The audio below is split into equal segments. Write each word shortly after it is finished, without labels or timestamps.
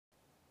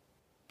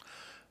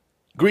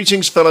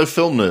Greetings, fellow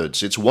film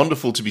nerds. It's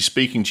wonderful to be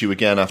speaking to you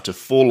again after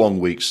 4 long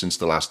weeks since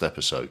the last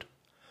episode.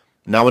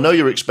 Now, I know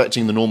you're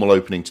expecting the normal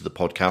opening to the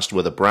podcast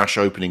where the brash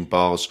opening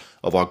bars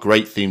of our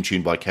great theme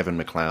tune by Kevin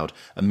MacLeod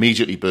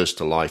immediately burst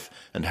to life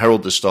and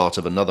herald the start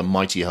of another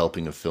mighty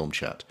helping of Film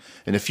Chat.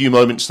 In a few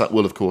moments, that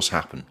will of course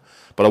happen,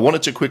 but I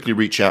wanted to quickly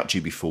reach out to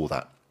you before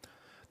that.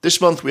 This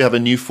month we have a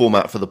new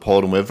format for the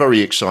pod and we're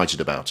very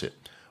excited about it.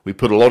 We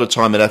put a lot of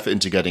time and effort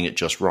into getting it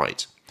just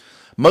right.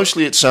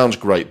 Mostly it sounds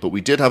great, but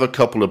we did have a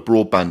couple of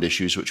broadband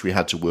issues which we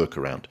had to work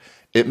around.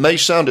 It may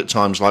sound at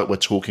times like we're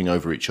talking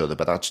over each other,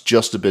 but that's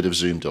just a bit of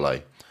Zoom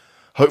delay.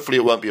 Hopefully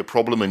it won't be a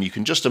problem, and you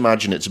can just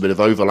imagine it's a bit of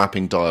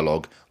overlapping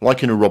dialogue,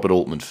 like in a Robert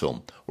Altman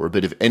film, or a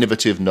bit of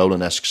innovative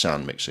Nolan-esque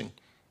sound mixing.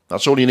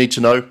 That's all you need to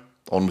know.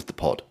 On with the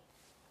pod.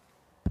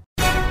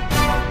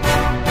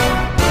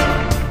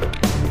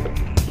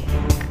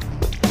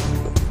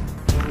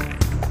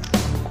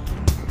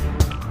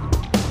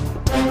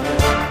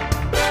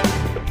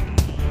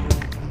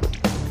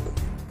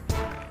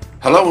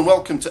 Hello and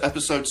welcome to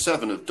episode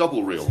 7 of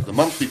Double Reel, the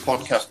monthly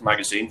podcast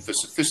magazine for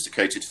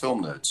sophisticated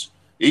film nerds.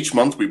 Each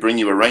month we bring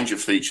you a range of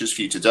features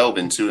for you to delve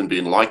into and be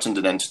enlightened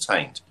and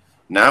entertained.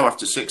 Now,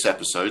 after 6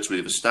 episodes, we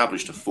have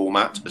established a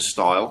format, a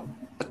style,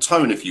 a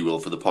tone, if you will,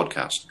 for the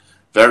podcast.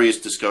 Various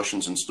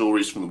discussions and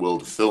stories from the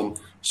world of film,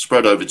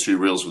 spread over 2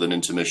 reels with an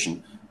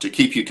intermission, to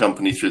keep you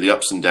company through the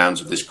ups and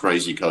downs of this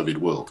crazy COVID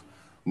world.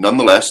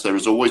 Nonetheless, there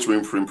is always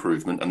room for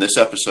improvement, and this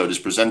episode is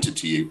presented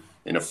to you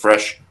in a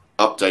fresh,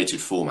 updated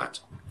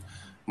format.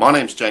 My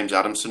name's James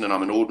Adamson, and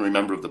I'm an ordinary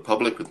member of the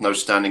public with no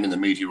standing in the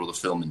media or the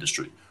film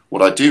industry.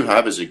 What I do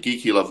have is a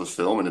geeky love of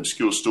film and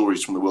obscure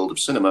stories from the world of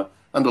cinema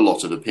and a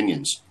lot of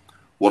opinions.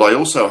 What I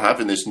also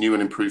have in this new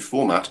and improved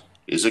format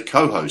is a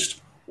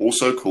co-host,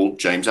 also called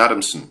James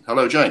Adamson.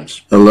 Hello,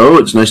 James. Hello,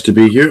 it's nice to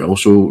be here.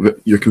 Also,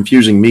 you're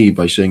confusing me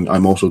by saying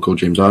I'm also called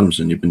James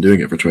Adamson. You've been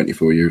doing it for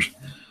 24 years.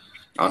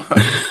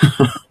 I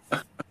know.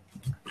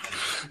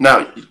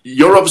 Now,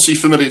 you're obviously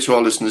familiar to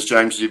our listeners,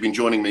 James, as you've been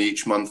joining me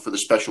each month for the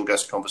special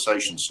guest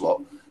conversation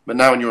slot. But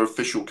now in your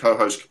official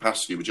co-host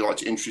capacity, would you like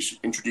to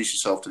introduce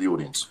yourself to the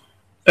audience?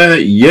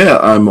 Yeah,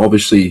 I'm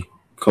obviously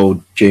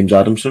called James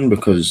Adamson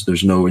because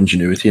there's no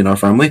ingenuity in our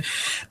family.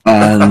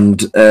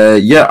 And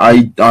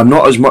I'm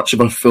not as much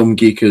of a film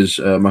geek as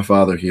my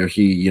father here.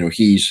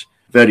 He's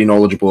very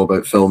knowledgeable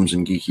about films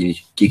and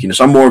geekiness.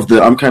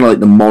 I'm kind of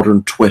like the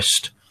modern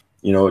twist.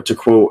 You know, to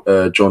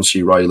quote John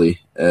C. Reilly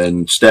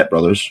in Step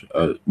Brothers,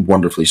 a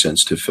wonderfully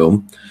sensitive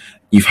film,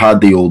 "You've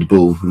had the old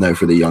bull, now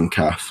for the young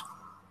calf."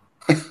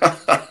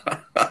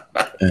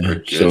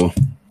 So,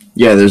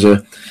 yeah, it's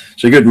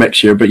a good mix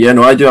here. But yeah,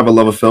 no, I do have a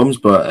love of films,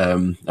 but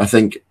I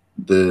think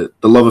the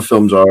love of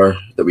films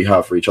that we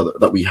have for each other,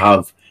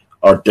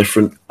 are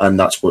different, and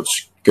that's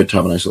what's good to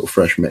have a nice little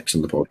fresh mix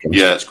in the podcast.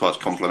 Yeah, it's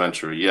quite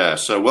complimentary. Yeah,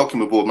 so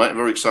welcome aboard, mate. I'm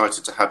very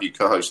excited to have you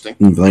co-hosting.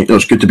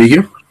 It's good to be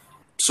here.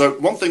 So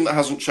one thing that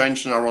hasn't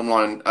changed in our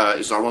online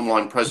is our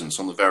online presence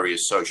on the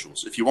various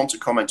socials. If you want to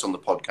comment on the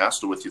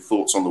podcast or with your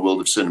thoughts on the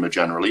world of cinema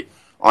generally,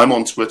 I'm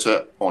on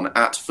Twitter on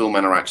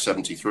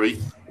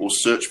 @FilmAnorak73 or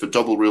search for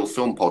Double Reel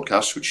Film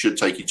Podcast, which should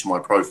take you to my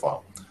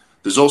profile.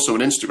 There's also an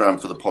Instagram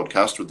for the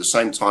podcast with the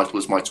same title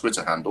as my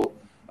Twitter handle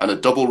and a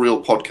Double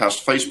Reel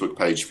Podcast Facebook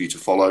page for you to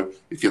follow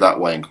if you're that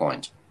way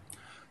inclined.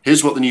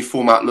 Here's what the new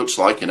format looks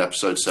like in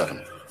episode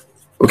 7.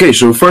 Okay,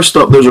 so first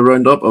up, there's a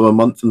roundup of a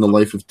month in the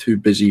life of 2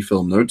 busy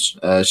film nerds,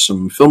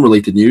 some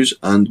film-related news,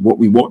 and what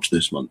we watched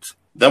this month.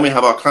 Then we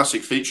have our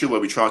classic feature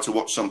where we try to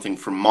watch something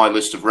from my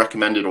list of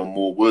recommended or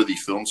more worthy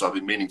films I've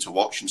been meaning to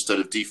watch instead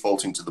of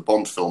defaulting to the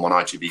Bond film on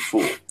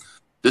ITV4.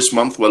 This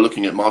month, we're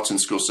looking at Martin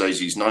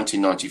Scorsese's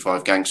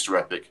 1995 gangster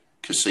epic,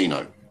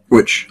 Casino,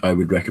 which I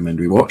would recommend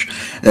we watch.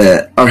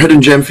 Our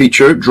Hidden Gem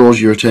feature draws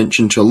your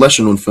attention to a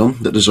lesser-known film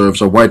that deserves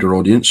a wider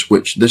audience,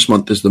 which this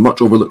month is the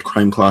much-overlooked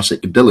crime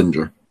classic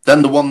Dillinger.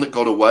 Then The One That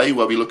Got Away,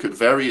 where we look at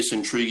various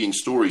intriguing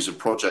stories of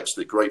projects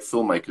that great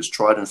filmmakers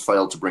tried and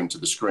failed to bring to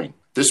the screen.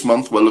 This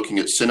month, we're looking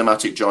at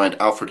cinematic giant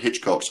Alfred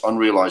Hitchcock's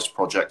unrealised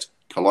project,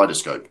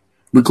 Kaleidoscope.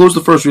 We close the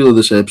first reel of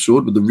this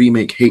episode with the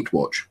remake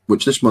Hatewatch,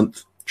 which this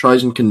month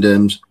tries and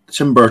condemns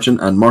Tim Burton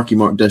and Marky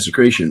Mark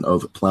desecration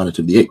of Planet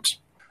of the Apes.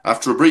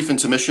 After a brief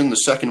intermission, the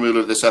second reel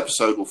of this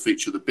episode will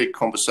feature the big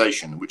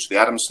conversation in which the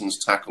Adamsons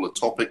tackle a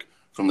topic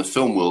from the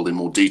film world in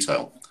more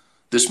detail.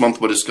 This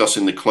month we're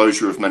discussing the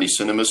closure of many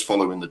cinemas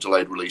following the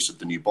delayed release of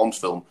the new Bond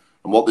film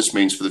and what this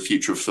means for the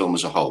future of film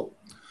as a whole.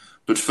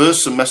 But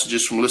first, some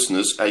messages from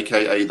listeners,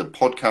 aka the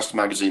podcast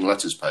magazine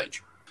letters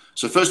page.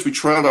 So first, we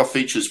trailed our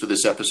features for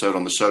this episode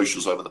on the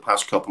socials over the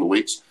past couple of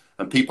weeks,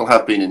 and people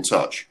have been in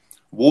touch.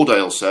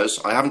 Wardale says,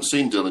 "I haven't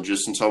seen Dillinger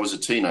since I was a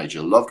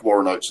teenager, loved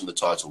Warren Oates in the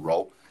title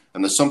role,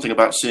 and there's something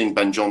about seeing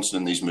Ben Johnson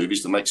in these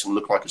movies that makes him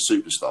look like a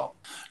superstar."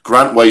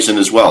 Grant weighs in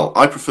as well.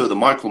 "I prefer the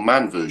Michael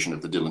Mann version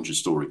of the Dillinger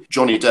story.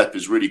 Johnny Depp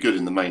is really good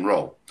in the main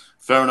role."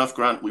 Fair enough,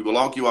 Grant. We will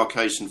argue our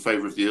case in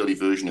favour of the early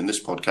version in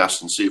this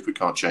podcast and see if we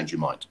can't change your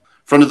mind.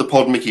 Friend of the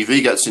pod, Mickey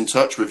V, gets in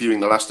touch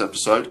reviewing the last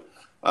episode.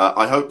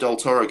 I hope Del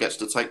Toro gets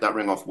to take that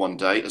ring off one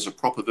day, as a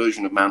proper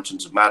version of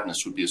Mountains of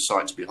Madness would be a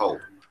sight to behold.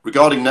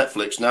 Regarding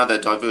Netflix, now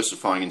they're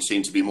diversifying and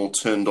seem to be a more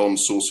turned-on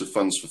source of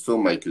funds for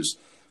filmmakers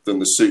than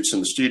the suits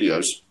and the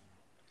studios.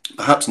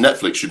 Perhaps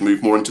Netflix should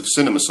move more into the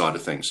cinema side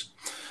of things.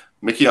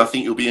 Mickey, I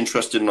think you'll be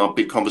interested in our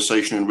big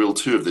conversation in reel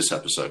 2 of this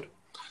episode.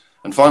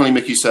 And finally,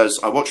 Mickey says,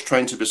 I watched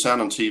Train to Busan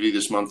on TV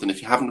this month, and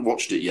if you haven't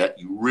watched it yet,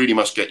 you really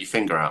must get your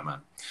finger out, man.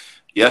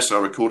 Yes, I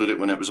recorded it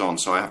when it was on,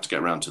 so I have to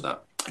get around to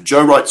that.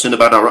 Joe writes in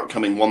about our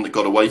upcoming One That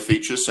Got Away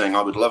feature, saying,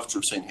 I would love to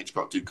have seen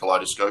Hitchcock do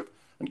Kaleidoscope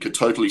and could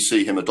totally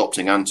see him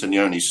adopting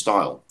Antonioni's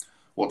style.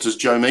 What does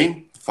Joe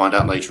mean? Find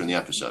out later in the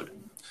episode.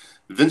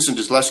 Vincent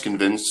is less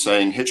convinced,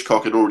 saying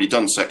Hitchcock had already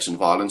done Sex and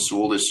Violence, so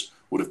all this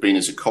would have been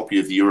as a copy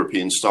of the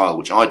European style,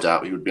 which I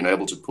doubt he would have been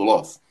able to pull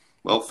off.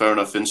 Well, fair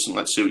enough, Vincent.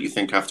 Let's see what you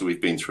think after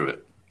we've been through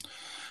it.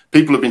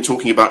 People have been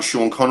talking about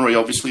Sean Connery,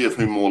 obviously, of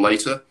whom more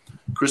later.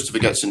 Christopher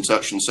gets in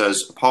touch and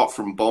says, apart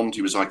from Bond,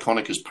 he was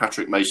iconic as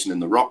Patrick Mason in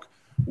The Rock,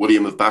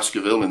 William of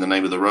Baskerville in The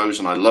Name of the Rose,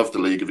 and I loved The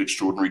League of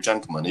Extraordinary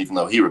Gentlemen, even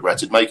though he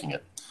regretted making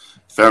it.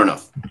 Fair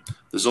enough.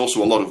 There's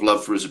also a lot of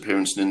love for his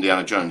appearance in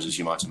Indiana Jones, as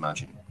you might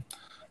imagine.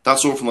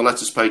 That's all from the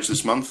letters page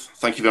this month.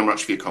 Thank you very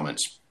much for your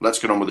comments. Let's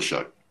get on with the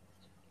show.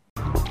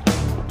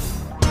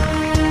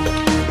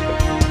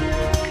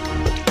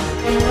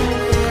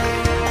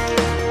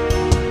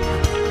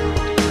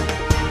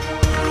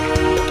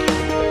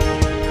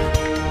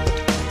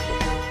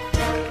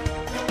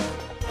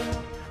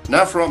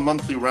 Now for our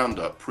monthly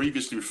roundup,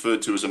 previously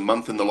referred to as a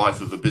month in the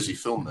life of a busy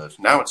film nerd.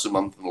 Now it's a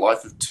month in the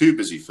life of 2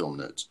 busy film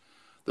nerds.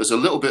 There's a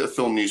little bit of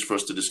film news for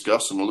us to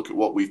discuss, and we'll look at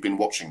what we've been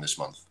watching this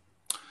month.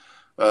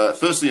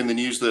 Firstly, in the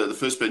news, the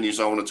first bit of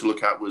news I wanted to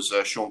look at was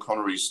Sean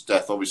Connery's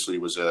death. Obviously,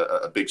 was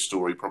a big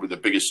story, probably the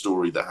biggest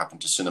story that happened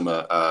to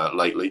cinema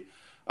lately.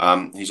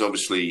 He's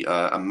obviously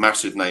a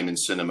massive name in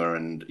cinema,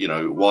 and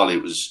while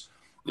it was,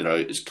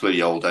 it's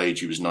clearly old age.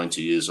 He was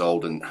 90 years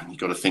old, and you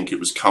got to think it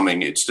was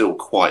coming. It's still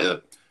quite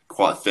a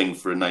thing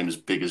for a name as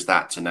big as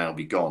that to now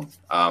be gone.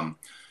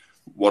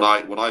 What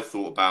I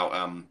thought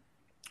about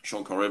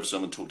Sean Connery,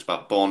 someone talked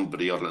about Bond, but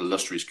he had an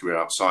illustrious career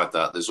outside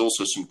that. There's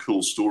also some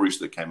cool stories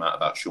that came out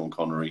about Sean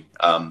Connery.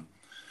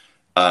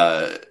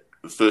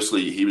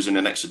 Firstly, he was in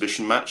an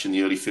exhibition match in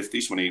the early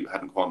 50s when he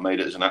hadn't quite made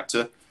it as an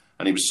actor.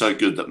 And he was so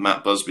good that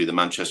Matt Busby, the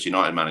Manchester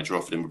United manager,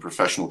 offered him a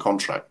professional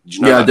contract. Did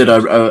you know I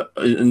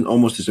did. In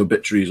almost his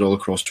obituaries all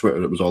across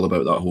Twitter, it was all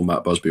about that whole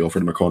Matt Busby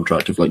offered him a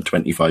contract of like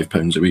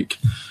 £25 a week.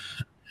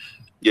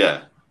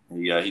 Yeah.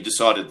 He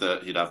decided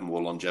that he'd have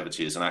more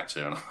longevity as an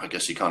actor, and I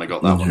guess he kind of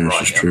got that one right.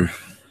 That's true.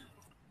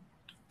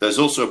 There's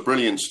also a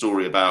brilliant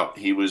story about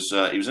he was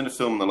in a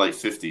film in the late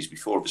 50s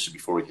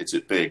before he hit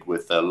it big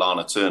with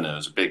Lana Turner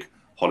as a big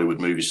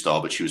Hollywood movie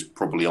star, but she was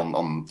probably on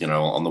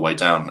the way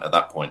down at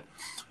that point.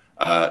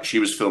 She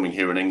was filming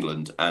here in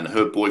England, and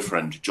her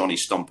boyfriend Johnny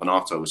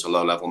Stompanato was a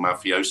low-level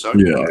mafioso.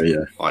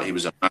 Yeah. Like he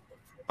was a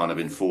kind of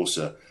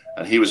enforcer,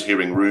 and he was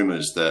hearing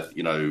rumours that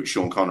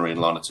Sean Connery and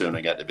Lana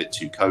Turner get a bit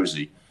too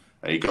cozy.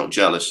 He got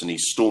jealous and he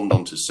stormed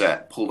onto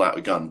set, pulled out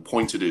a gun,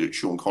 pointed it at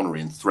Sean Connery,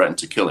 and threatened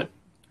to kill him.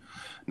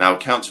 Now,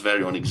 accounts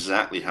vary on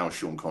exactly how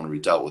Sean Connery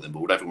dealt with him,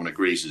 but what everyone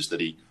agrees is that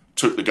he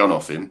took the gun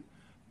off him,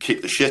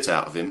 kicked the shit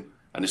out of him,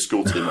 and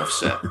escorted him off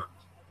set.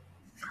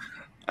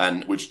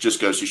 And which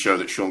just goes to show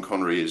that Sean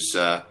Connery is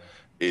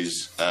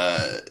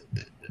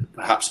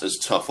perhaps as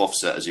tough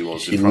offset as he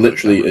was. He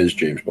literally is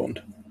James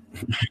Bond.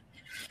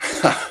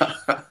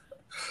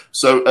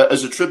 So,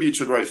 as a tribute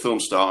to a great film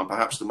star and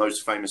perhaps the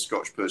most famous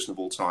Scottish person of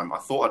all time, I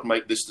thought I'd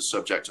make this the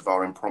subject of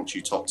our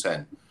impromptu top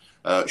 10.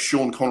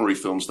 Sean Connery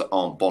films that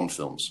aren't Bond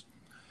films.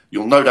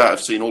 You'll no doubt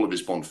have seen all of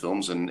his Bond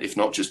films, and if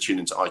not, just tune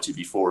into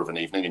ITV4 of an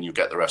evening and you'll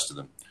get the rest of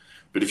them.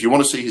 But if you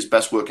want to see his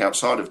best work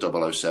outside of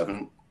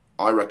 007,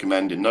 I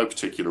recommend, in no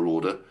particular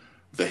order,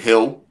 The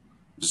Hill,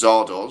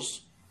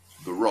 Zardoz,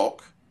 The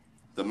Rock,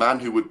 The Man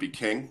Who Would Be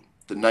King,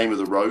 The Name of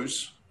the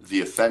Rose,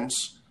 The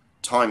Offence,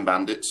 Time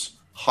Bandits,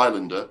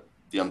 Highlander,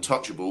 The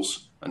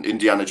Untouchables, and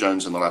Indiana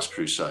Jones and the Last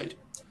Crusade.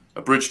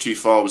 A Bridge Too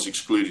Far was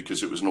excluded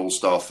because it was an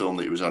all-star film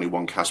that he was only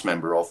one cast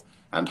member of,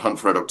 and Hunt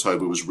for Red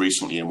October was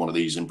recently in one of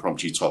these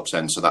impromptu top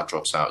 10, so that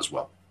drops out as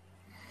well.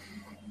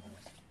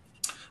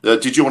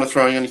 Did you want to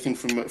throw in anything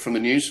from the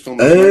news?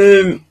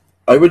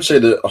 I would say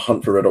that A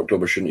Hunt for Red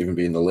October shouldn't even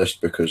be in the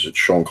list because it's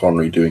Sean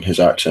Connery doing his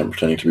accent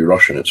pretending to be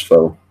Russian. It's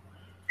Phil.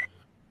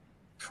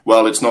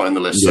 Well, it's not in the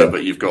list, so,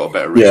 but you've got a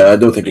better reason. Yeah, I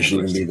don't think it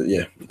should even be that.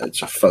 Yeah,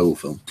 it's a foul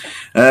film.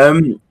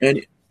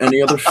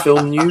 Any other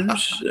film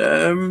news?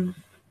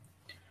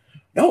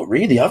 Not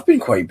really. I've been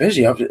quite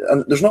busy.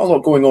 And there's not a lot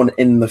going on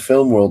in the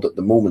film world at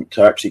the moment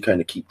to actually kind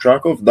of keep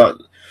track of. That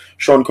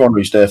Sean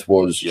Connery's death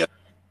was,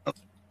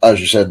 as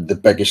you said, the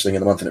biggest thing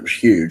in the month, and it was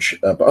huge.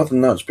 But other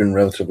than that, it's been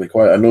relatively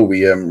quiet. I know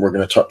we're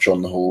going to touch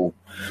on the whole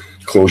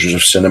closures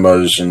of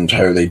cinemas and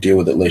how they deal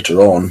with it later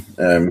on.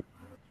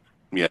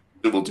 Yeah,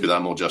 we'll do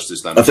that more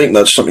justice then. I think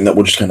that's something that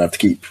we'll just kind of have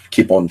to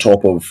keep on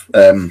top of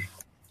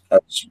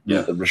as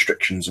the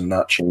restrictions and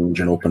that change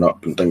and open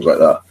up and things like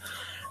that.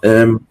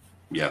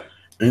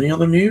 Any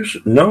other news?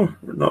 No,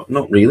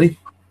 not really.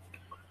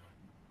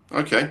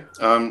 Okay,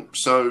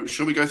 so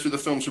shall we go through the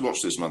films we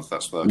watched this month?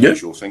 That's the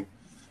usual thing.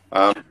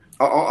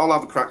 I'll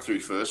have a crack through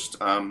first.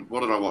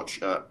 What did I watch?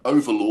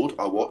 Overlord,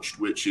 I watched,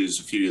 which is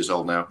a few years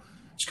old now.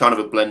 It's kind of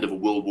a blend of a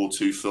World War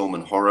II film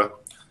and horror.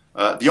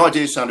 The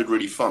idea sounded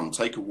really fun.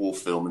 Take a war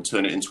film and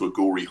turn it into a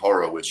gory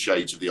horror with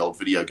shades of the old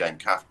video game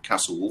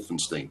Castle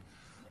Wolfenstein.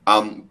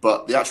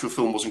 But the actual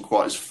film wasn't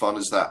quite as fun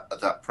as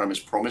that premise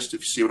promised,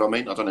 if you see what I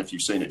mean. I don't know if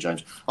you've seen it,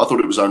 James. I thought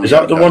it was only... Is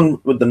that the one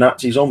with the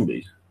Nazi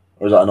zombies?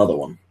 Or is that another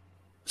one?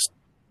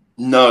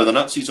 No, the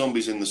Nazi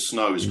zombies in the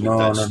snow is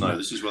called Dead Snow. No.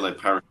 This is where they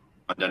parachute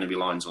enemy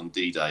lines on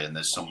D-Day, and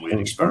there's some weird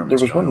experiment. There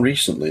was one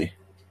recently.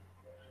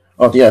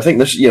 Oh, yeah, I think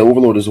this... Yeah,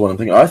 Overlord is the one I'm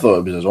thinking. I thought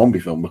it was a zombie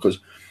film, because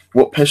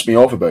what pissed me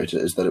off about it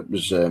is that it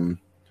was...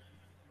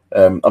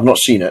 I've not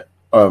seen it.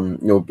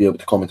 You'll be able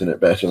to comment on it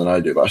better than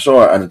I do, but I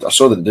saw it, and I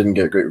saw that it didn't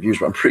get great reviews,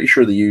 but I'm pretty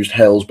sure they used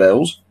Hell's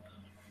Bells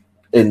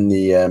in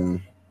the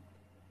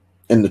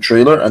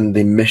trailer, and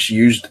they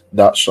misused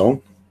that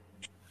song.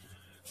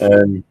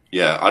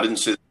 Yeah, I didn't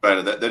see the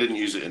trailer. They didn't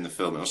use it in the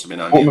film. It must have been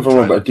only in the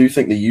trailer. But I do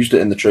think they used it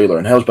in the trailer,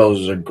 and Hell's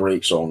Bells is a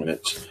great song, and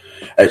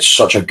it's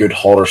such a good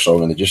horror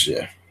song, and they just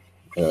yeah.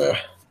 Oh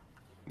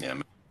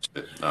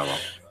well.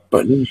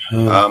 But is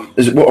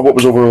it what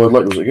was Overlord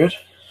like? Was it good?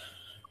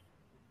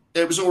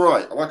 It was all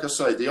right. Like I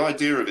say, the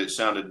idea of it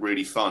sounded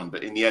really fun,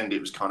 but in the end, it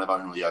was kind of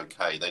only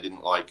okay. They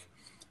didn't like.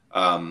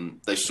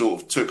 They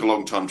sort of took a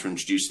long time to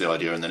introduce the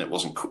idea, and then it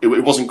wasn't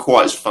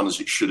quite as fun as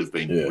it should have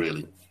been. Yeah.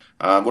 Really.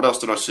 What else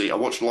did I see? I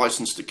watched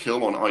License to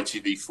Kill on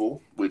ITV4,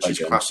 which is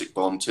classic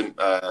Bond.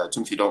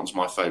 Timothy Dalton's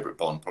my favourite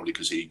Bond, probably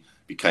because he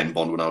became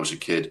Bond when I was a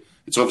kid.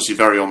 It's obviously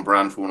very on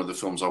brand for one of the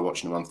films I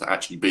watch in a month to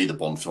actually be the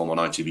Bond film on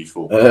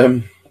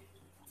ITV4.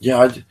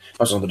 Yeah,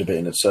 that's another debate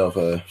in itself.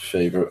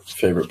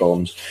 Favorite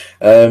Bonds.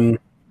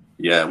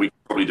 Yeah, we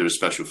could probably do a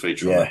special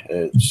feature. Yeah,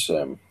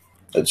 on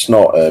it's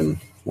not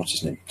what's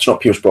his name? It's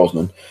not Pierce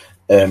Brosnan.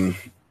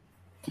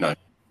 No.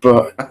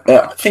 But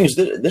the thing is,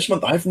 this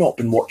month I've not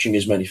been watching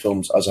as many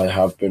films as I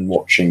have been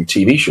watching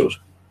TV shows.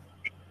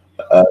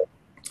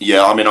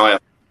 Yeah, I mean, I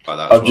have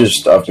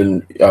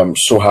I'm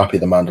so happy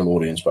The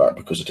Mandalorian's back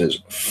because it is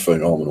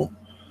phenomenal.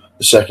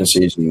 The second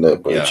season,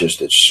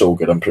 it's so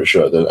good. I'm pretty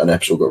sure an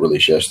episode got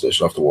released yesterday,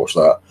 so I have to watch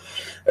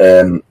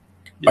that.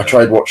 I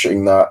tried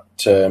watching that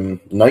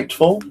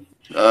Nightfall.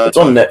 It's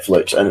on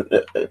Netflix, and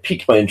it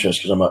piqued my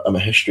interest because I'm a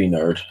history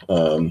nerd.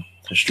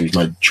 History is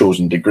my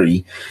chosen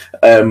degree.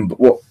 But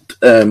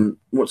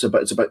what's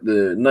about? It's about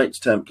the Knights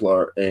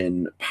Templar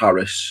in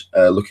Paris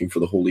looking for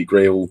the Holy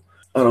Grail.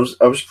 And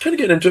I was kind of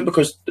getting into it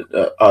because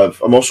I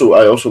also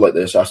like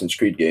the Assassin's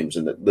Creed games,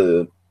 and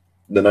the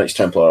Knights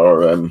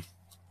Templar are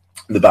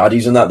the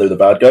baddies in that. They're the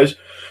bad guys.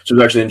 So it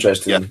was actually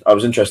interesting. Yeah. I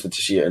was interested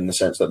to see it in the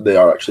sense that they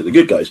are actually the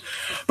good guys.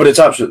 But it's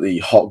absolutely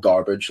hot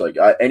garbage. Like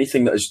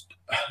anything that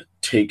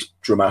takes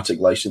dramatic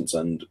license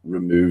and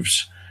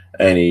removes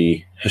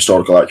any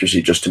historical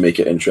accuracy just to make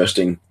it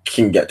interesting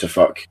can get to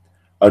fuck.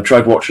 I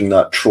tried watching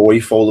that Troy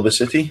Fall of a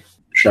City.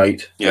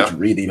 Shite. Yeah. It's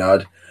really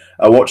bad.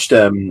 I watched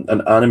an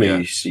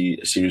anime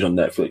series on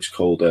Netflix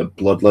called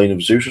Bloodline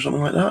of Zeus or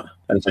something like that.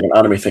 And it's like an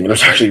anime thing, and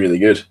it's actually really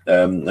good.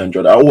 I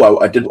enjoyed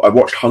it. I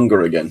watched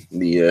Hunger again,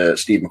 the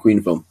Steve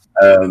McQueen film.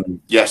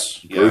 Yes.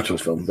 Brutal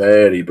film.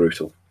 Very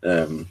brutal.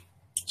 So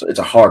it's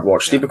a hard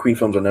watch. Steve McQueen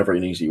films are never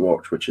an easy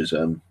watch, which is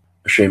a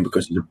shame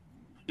because he's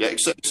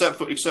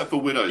except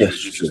for Widows,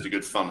 which is just a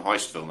good fun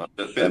heist film. A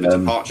bit of a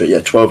departure. But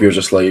yeah, 12 Years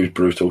a Slave,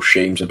 brutal.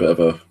 Shame's a bit of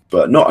a...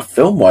 But not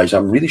film-wise,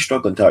 I'm really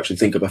struggling to actually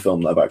think of a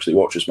film that I've actually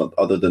watched this month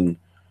other than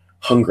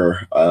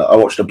Hunger. I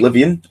watched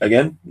Oblivion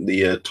again,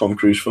 the Tom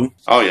Cruise film.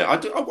 Oh yeah,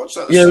 I watched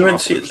that. Yeah, we went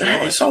to see it.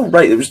 It's all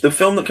right. It was the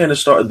film that kind of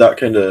started that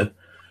kind of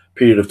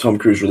period of Tom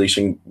Cruise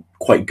releasing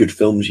quite good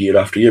films year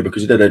after year,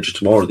 because he did Edge of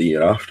Tomorrow the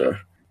year after.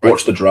 I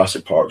watched the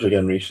Jurassic Parks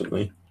again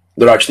recently.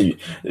 They're actually...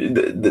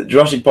 The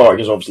Jurassic Park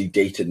is obviously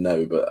dated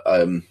now, but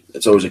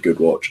it's always a good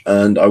watch.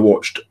 And I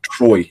watched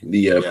Troy,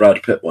 the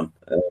Brad Pitt one.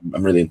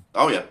 I'm really...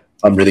 Oh, yeah.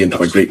 I'm really into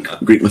my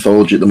Greek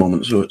mythology at the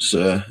moment, so it's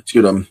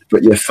good.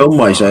 But yeah,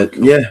 film-wise,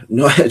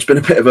 it's been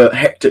a bit of a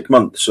hectic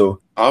month. So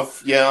I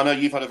know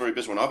you've had a very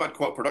busy one. I've had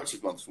quite a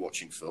productive month for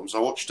watching films. I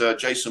watched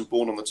Jason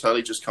Bourne on the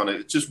telly, just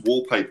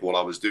wallpaper while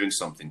I was doing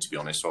something. To be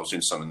honest, I was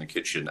doing something in the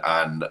kitchen,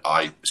 and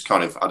I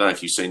don't know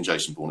if you've seen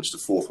Jason Bourne. It's the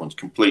fourth one. It's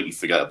completely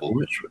forgettable.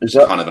 Is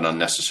that kind of an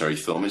unnecessary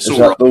film? It's is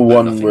that the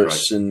one where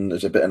it's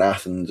a bit in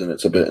Athens and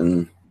it's a bit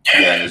in...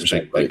 Yeah, it was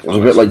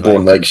a bit like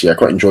Bourne Legacy. I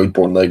quite enjoyed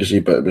Bourne Legacy,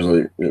 but it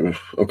was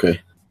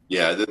okay.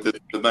 Yeah,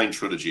 the main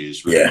trilogy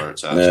is really where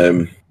it's at.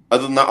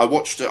 Other than that, I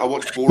watched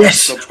Borat.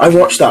 Yes, I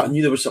watched that. I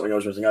knew there was something I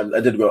was missing. I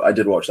did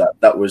watch that.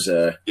 That was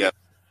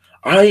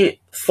I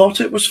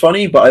thought it was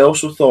funny, but I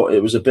also thought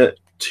it was a bit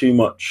too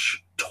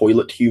much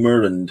toilet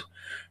humor and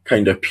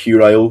kind of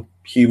puerile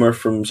humor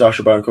from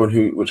Sacha Baron Cohen,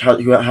 who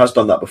has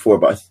done that before.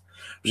 But I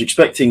was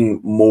expecting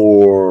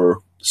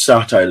more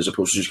satire as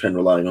opposed to just kind of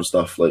relying on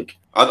stuff like...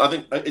 I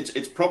think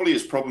it's probably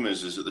his problem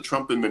is that the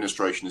Trump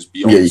administration is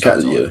beyond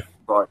satire.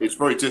 Right. It's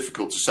very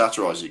difficult to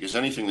satirise it, because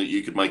anything that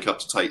you could make up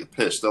to take the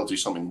piss, they'll do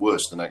something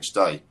worse the next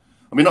day.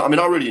 I mean,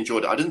 I really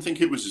enjoyed it. I didn't think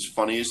it was as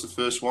funny as the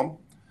first one,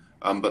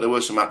 But there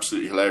were some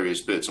absolutely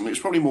hilarious bits. I mean, it's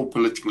probably more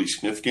politically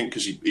significant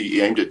because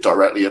he aimed it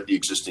directly at the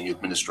existing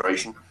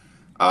administration.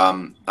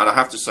 And I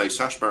have to say,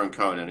 Sacha Baron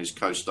Cohen and his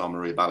co-star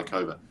Maria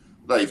Bakalova,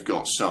 they've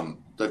got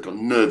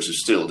nerves of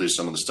steel to do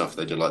some of the stuff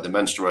they did, like the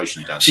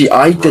menstruation dance. See,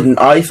 I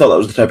thought that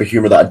was the type of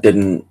humor that I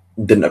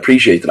didn't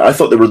appreciate, and I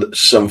thought there were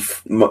some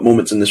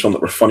moments in this one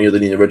that were funnier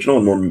than the original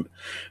and more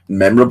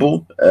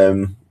memorable.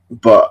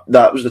 But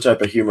that was the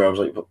type of humor I was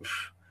like,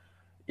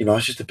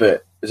 it's just a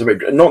bit.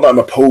 Not that I'm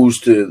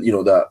opposed to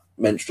that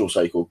menstrual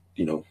cycle,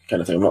 kind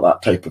of thing. I'm not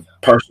that type of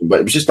person, but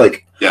it was just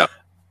like, yeah,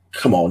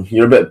 come on,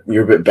 you're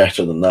a bit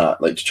better than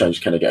that. Like to try and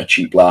just kind of get a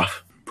cheap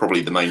laugh.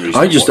 Probably the main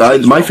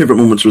reason. My favorite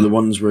moments were the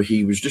ones where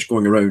he was just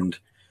going around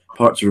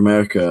parts of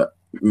America,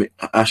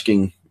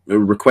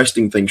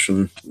 requesting things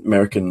from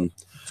the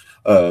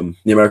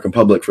American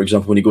public. For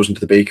example, when he goes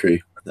into the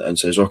bakery and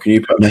says, "Oh, can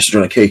you put a message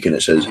on a cake?" and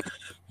it says,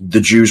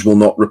 "The Jews will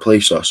not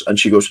replace us," and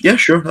she goes, "Yeah,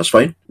 sure, that's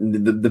fine."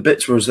 The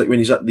bits was like when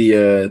he's at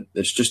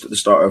it's just at the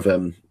start of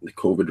the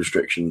COVID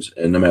restrictions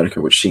in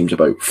America, which seems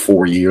about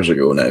 4 years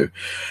ago now,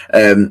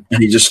 and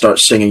he just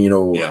starts singing,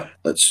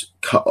 let's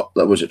chop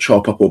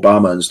up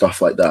Obama and stuff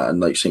like that,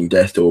 and like sing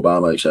 "Death to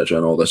Obama," etc.,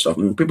 and all this stuff,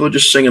 and people are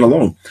just singing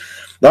along.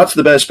 That's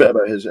the best bit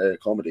about his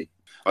comedy.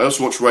 I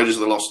also watched Raiders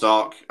of the Lost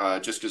Ark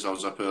just because I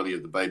was up early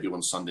with the baby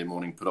one Sunday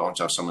morning, put it on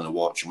to have something to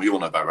watch, and we all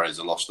know about Raiders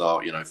of the Lost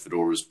Ark,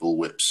 fedoras,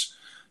 bullwhips,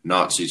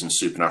 Nazis and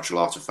supernatural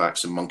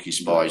artifacts and monkey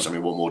spies. I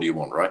mean, what more do you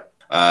want, right?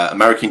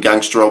 American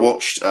Gangster I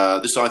watched.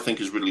 This, I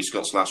think, is Ridley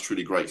Scott's last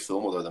truly great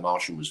film, although The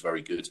Martian was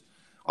very good.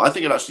 I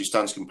think it actually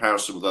stands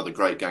comparison with other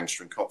great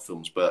gangster and cop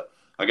films, but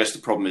I guess the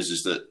problem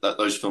is that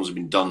those films have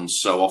been done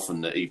so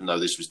often that even though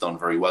this was done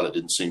very well, it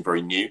didn't seem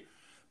very new.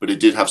 But it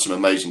did have some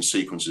amazing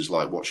sequences,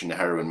 like watching the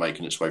heroin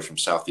making its way from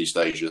Southeast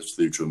Asia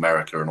through to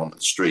America and onto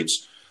the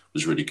streets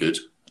was really good.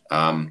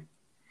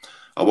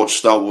 I watched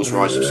Star Wars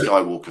Rise of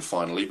Skywalker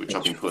finally, which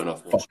I've been putting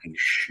off. Fucking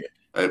shit.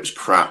 It was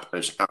crap. It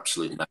was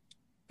absolutely mad.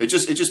 It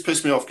just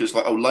pissed me off because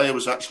Leia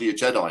was actually a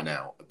Jedi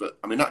now. But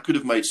I mean, that could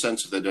have made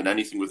sense if they'd done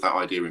anything with that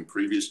idea in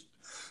previous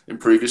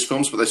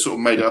films, but they sort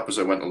of made it up as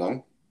they went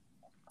along.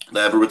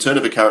 They have a return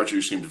of a character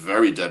who seemed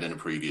very dead in a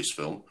previous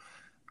film,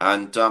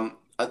 and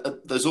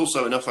there's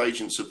also enough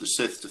agents of the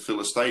Sith to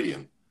fill a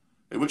stadium.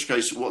 In which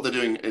case, what they're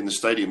doing in the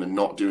stadium and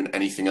not doing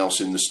anything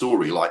else in the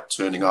story, like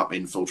turning up,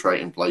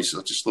 infiltrating places,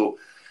 I just thought.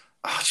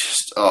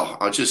 It's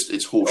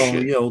horseshit. Oh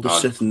yeah, all the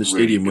Sith in the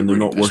stadium when they're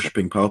not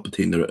worshipping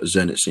Palpatine, they're at a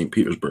Zenit St.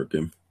 Petersburg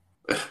game.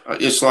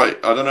 It's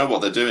like I don't know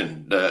what they're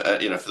doing. For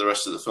the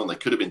rest of the film, they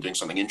could have been doing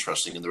something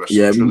interesting in the rest of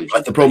the trilogy.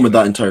 The problem with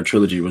that entire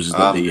trilogy was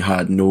that they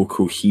had no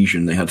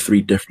cohesion. They had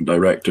 3 different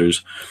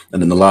directors, and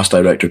then the last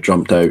director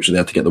jumped out, so they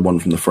had to get the one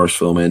from the first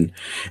film in.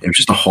 It was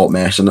just a hot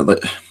mess, and what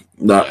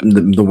was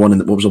the one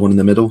in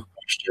the middle?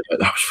 That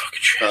was fucking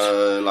shit.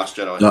 Last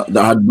Jedi.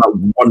 That had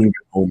that one good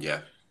moment. Yeah.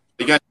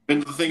 Again,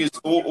 the thing is,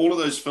 all of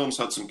those films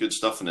had some good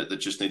stuff in it that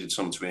just needed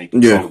someone to be in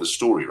control of the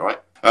story, right?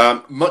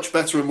 Much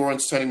better and more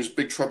entertaining was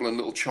Big Trouble in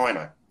Little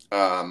China.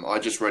 I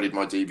just raided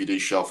my DVD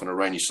shelf on a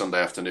rainy Sunday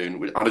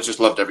afternoon, and I just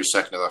loved every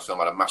second of that film.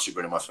 I had a massive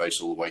grin on my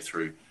face all the way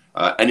through.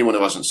 Anyone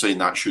who hasn't seen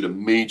that should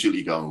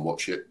immediately go and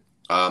watch it.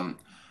 And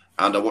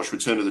I watched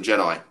Return of the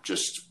Jedi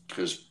just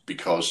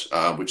because,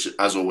 which,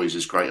 as always,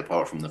 is great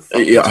apart from the...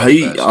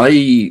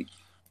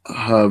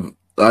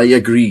 I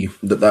agree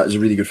that is a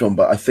really good film,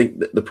 but I think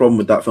that the problem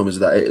with that film is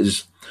that it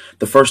is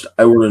the first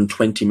hour and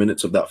 20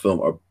 minutes of that film,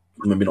 or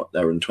maybe not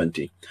hour and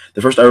 20.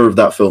 The first hour of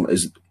that film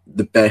is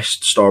the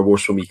best Star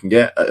Wars film you can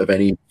get out of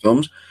any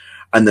films,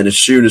 and then as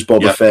soon as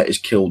Boba Fett is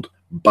killed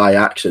by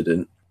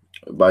accident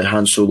by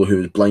Han Solo,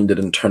 who is blinded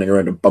and turning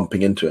around and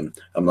bumping into him,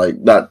 I'm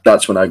like,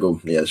 that's when I go,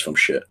 yeah, this film's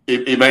shit.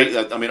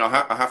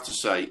 I have to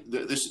say,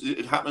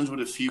 it happens with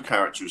a few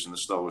characters in the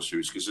Star Wars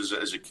series, because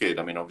as a kid,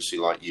 I mean, obviously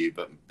like you,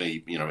 but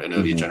me, an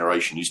earlier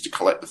generation, used to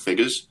collect the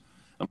figures,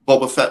 and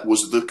Boba Fett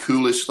was the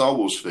coolest Star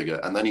Wars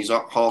figure, and then he's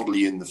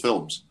hardly in the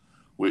films,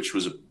 which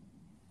was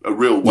a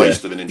real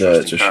waste of an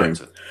interesting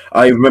character. Shame.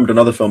 I remembered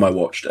another film I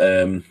watched.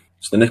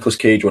 It's the Nicolas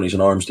Cage one. He's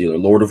an arms dealer,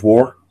 Lord of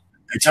War.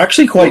 It's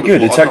actually quite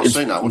good. I've not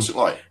seen that. What's it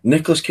like?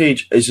 Nicolas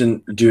Cage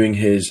isn't doing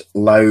his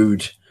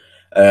loud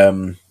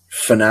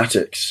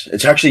fanatics.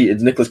 It's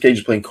Nicolas Cage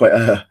is playing quite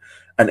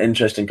an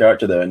interesting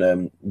character there,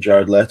 and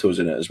Jared Leto's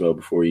in it as well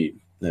before he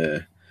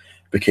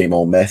became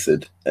all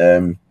method.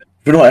 But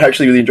no, I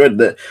actually really enjoyed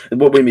it.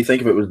 What made me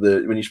think of it was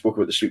when you spoke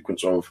about the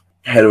sequence of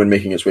heroin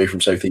making its way from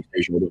Southeast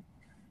Asia.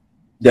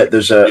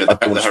 There's I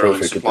don't spoil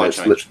it, but it's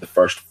literally the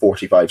first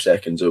 45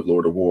 seconds of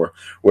Lord of War,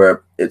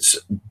 where it's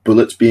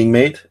bullets being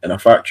made in a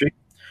factory.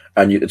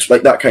 And it's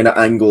like that kind of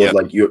angle of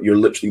like you're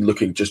literally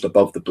looking just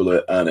above the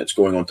bullet, and it's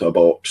going onto a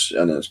box,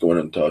 and then it's going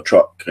into a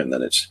truck, and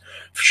then it's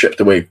shipped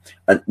away.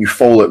 And you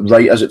follow it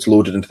right as it's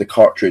loaded into the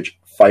cartridge,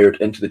 fired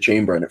into the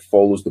chamber, and it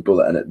follows the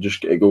bullet, and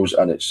it goes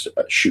and it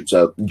shoots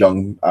a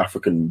young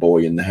African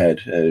boy in the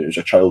head, who's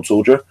a child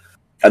soldier,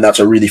 and that's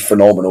a really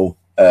phenomenal.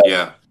 I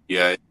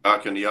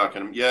can.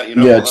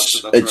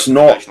 It's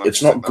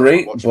not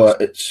great, but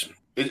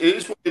It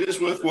is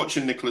worth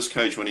watching Nicolas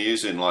Cage when he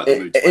is in like the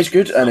mood It to is make a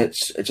good, good and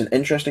film. it's an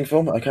interesting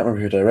film. I can't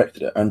remember who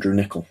directed it. Andrew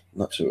Niccol,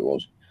 that's who it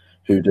was.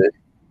 Who did?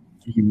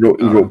 He wrote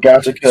So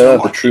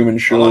Gattaca, The Truman I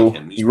like Show.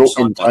 him. He's He more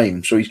wrote In sci-fi.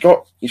 Time, so he's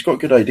got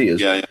good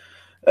ideas. Yeah,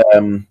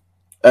 Um,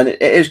 and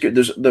it is good.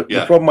 There's the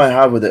yeah, problem I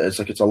have with it is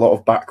like it's a lot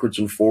of backwards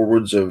and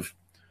forwards of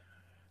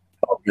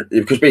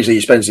because basically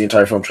he spends the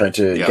entire film trying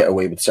to yeah, get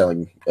away with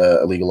selling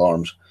illegal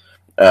arms,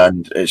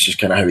 and it's just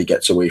kind of how he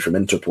gets away from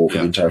Interpol for the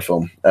yeah. entire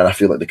film. And I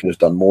feel like they could have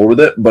done more with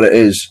it, but it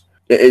is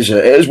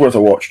worth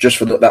a watch just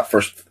for that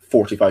first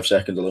 45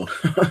 seconds alone.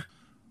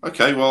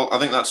 Okay, well, I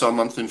think that's our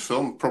month in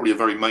film. Probably a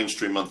very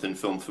mainstream month in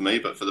film for me,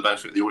 but for the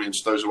benefit of the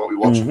audience, those are what we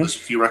watch, and Mm-hmm. there's a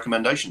few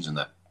recommendations in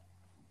there.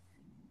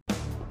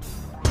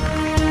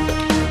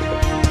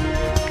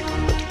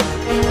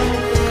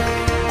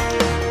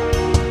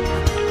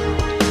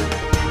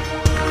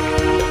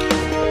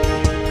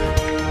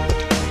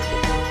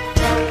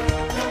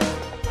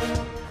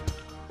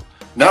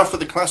 Now for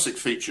the classic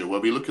feature, where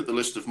we look at the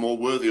list of more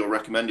worthy or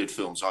recommended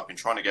films I've been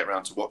trying to get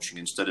around to watching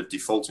instead of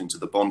defaulting to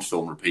the Bond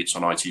film repeats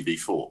on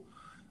ITV4.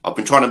 I've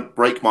been trying to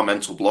break my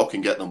mental block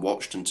and get them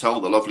watched and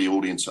tell the lovely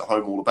audience at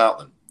home all about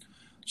them.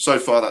 So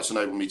far, that's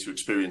enabled me to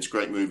experience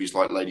great movies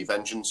like Lady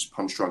Vengeance,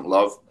 Punch Drunk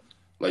Love,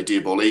 Les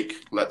Diaboliques,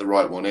 Let the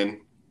Right One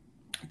In,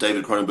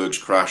 David Cronenberg's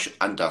Crash,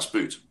 and Das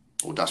Boot,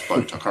 or Das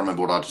Boat. I can't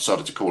remember what I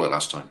decided to call it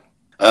last time.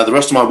 The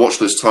rest of my watch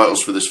list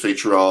titles for this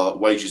feature are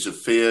Wages of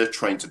Fear,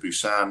 Train to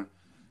Busan,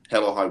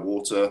 Hell or High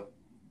Water,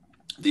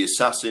 The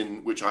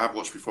Assassin, which I have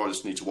watched before, I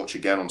just need to watch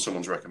again on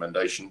someone's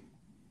recommendation,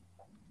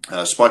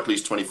 Spike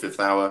Lee's 25th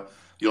Hour,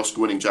 the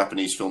Oscar-winning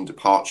Japanese film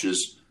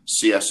Departures,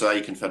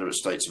 CSA, Confederate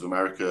States of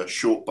America,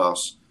 Short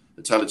Bus,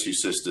 The Tale of Two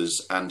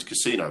Sisters, and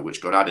Casino,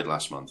 which got added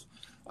last month.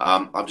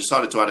 I've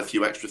decided to add a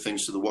few extra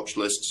things to the watch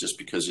list just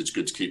because it's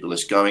good to keep the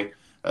list going.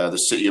 The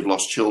City of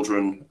Lost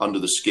Children, Under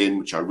the Skin,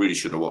 which I really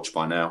should have watched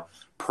by now,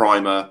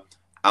 Primer,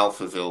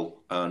 Alphaville,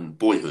 and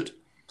Boyhood.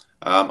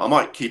 I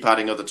might keep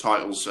adding other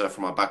titles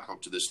from our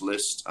backlog to this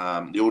list.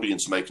 The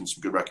audience are making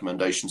some good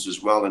recommendations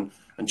as well. And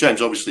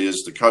James, obviously, as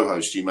the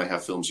co-host, you may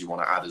have films you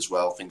want to add as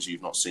well, things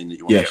you've not seen that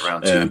you want to get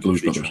around to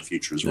Blues feature in Brothers. the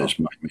future as well.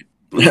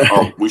 Yes,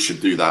 Oh, we should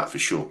do that for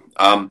sure.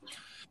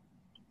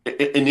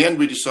 In the end,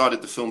 we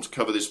decided the film to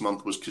cover this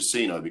month was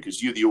Casino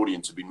because you, the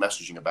audience, have been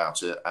messaging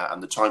about it,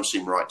 and the time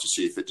seemed right to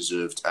see if it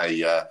deserved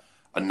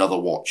another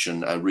watch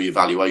and a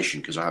re-evaluation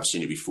because I have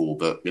seen it before,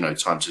 but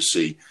time to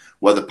see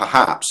whether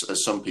perhaps,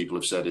 as some people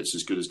have said, it's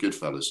as good as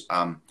Goodfellas.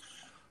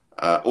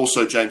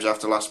 Also, James,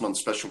 after last month's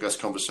special guest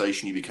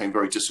conversation, you became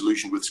very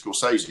disillusioned with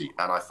Scorsese,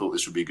 and I thought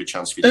this would be a good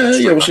chance for you to get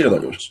straight we'll see back how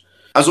on that the goes.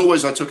 As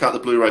always, I took out the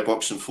Blu-ray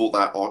box and fought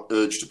that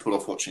urge to pull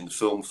off watching the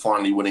film,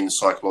 finally winning the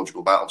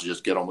psychological battle to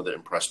just get on with it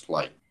and press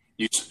play.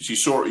 You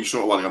saw it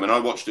a while ago. I mean, I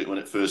watched it when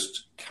it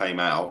first came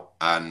out,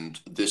 and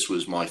this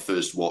was my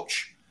first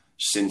watch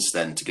since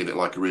then to give it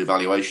like a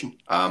reevaluation.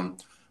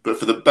 But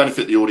for the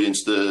benefit of the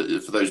audience,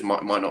 for those who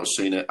might not have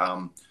seen it,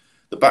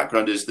 the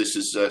background is this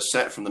is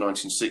set from the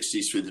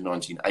 1960s through the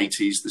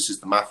 1980s. This is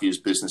the mafia's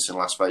business in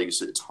Las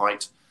Vegas at its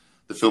height.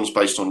 The film's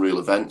based on real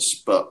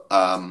events,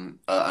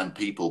 and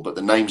people, but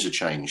the names are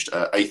changed.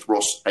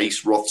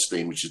 Ace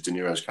Rothstein, which is De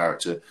Niro's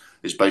character,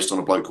 is based on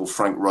a bloke called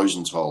Frank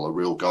Rosenthal, a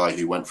real guy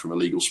who went from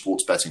illegal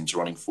sports betting to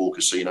running 4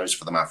 casinos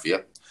for the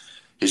mafia.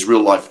 His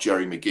real life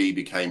Jerry McGee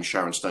became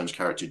Sharon Stone's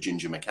character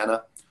Ginger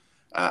McKenna,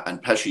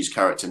 and Pesci's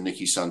character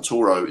Nicky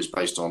Santoro is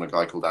based on a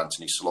guy called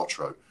Anthony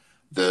Solotro.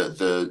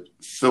 The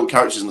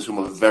characters in the film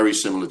are very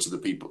similar to the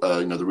people,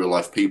 the real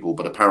life people,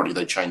 but apparently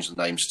they changed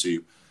the names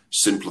to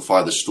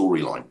simplify the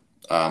storyline.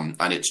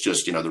 And it's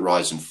just, the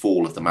rise and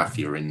fall of the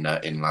mafia in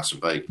Las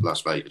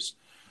Vegas.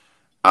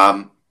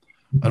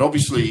 And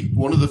obviously,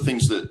 one of the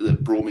things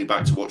that brought me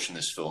back to watching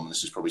this film, and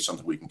this is probably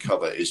something we can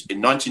cover, is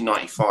in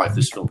 1995,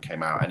 this film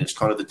came out, and it's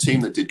kind of the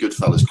team that did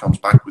Goodfellas comes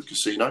back with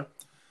Casino.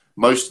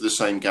 Most of the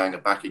same gang are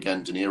back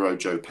again. De Niro,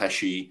 Joe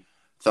Pesci,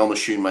 Thelma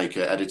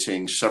Schoonmaker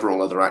editing,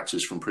 several other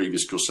actors from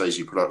previous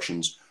Scorsese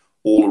productions,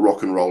 all a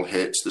rock and roll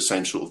hits, the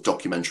same sort of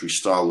documentary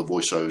style, the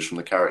voiceovers from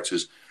the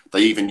characters.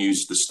 They even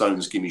used the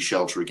Stones' Gimme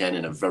Shelter again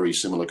in a very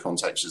similar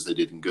context as they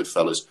did in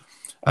Goodfellas.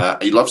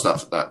 He loves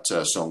that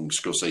song,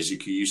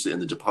 Scorsese. He used it in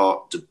The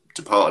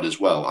Departed as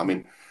well. I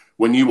mean,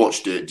 when you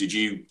watched it, did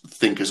you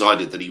think, as I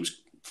did, that he was...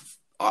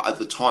 At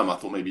the time, I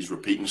thought maybe he's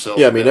repeating himself.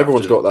 Yeah, I mean,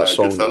 everyone's got that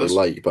song Goodfellas that they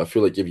like, but I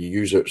feel like if you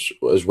use it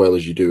as well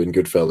as you do in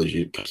Goodfellas,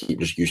 you keep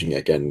just using it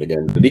again and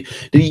again. Did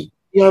he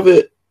have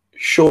it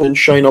shown in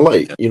Shine a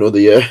Light?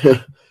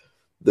 Yeah.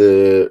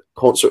 The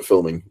concert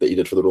filming that he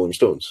did for the Rolling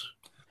Stones.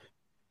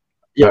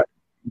 Yeah,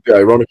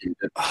 ironically.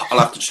 I'll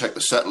have to check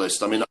the set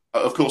list. I mean,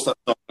 of course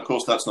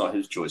that's not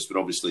his choice, but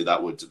obviously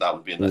that would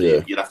be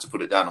you'd have to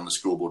put it down on the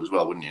scoreboard as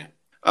well, wouldn't you?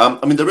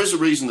 I mean, there is a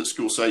reason that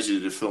Scorsese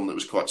did a film that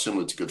was quite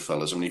similar to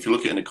Goodfellas. I mean, if you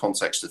look at it in the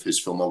context of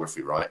his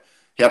filmography, right,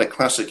 he had a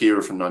classic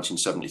era from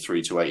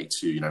 1973 to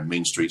 82.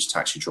 Mean Streets,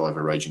 Taxi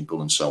Driver, Raging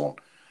Bull, and so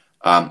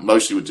on.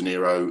 Mostly with De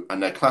Niro,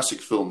 and they're classic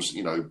films.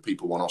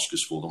 People won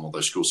Oscars for them, although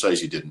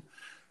Scorsese didn't.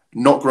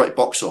 Not great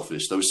box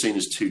office. They were seen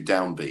as too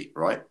downbeat,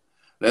 right?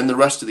 Then the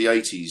rest of the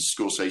 80s,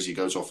 Scorsese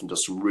goes off and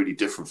does some really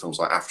different films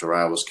like After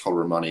Hours,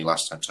 Color of Money,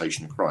 Last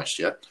Temptation of Christ,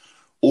 yeah?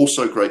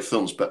 Also great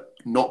films, but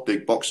not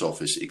big box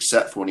office,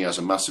 except for when he has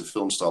a massive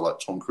film star like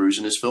Tom Cruise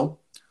in his film.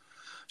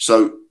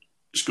 So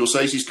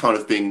Scorsese's kind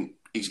of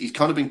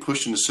being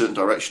pushed in a certain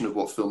direction of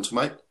what film to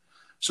make.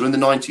 So in the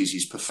 90s,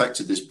 he's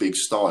perfected this big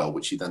style,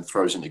 which he then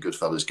throws into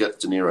Goodfellas, gets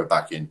De Niro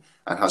back in,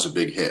 and has a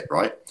big hit,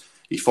 right?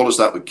 He follows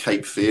that with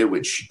Cape Fear,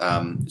 which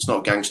it's not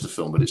a gangster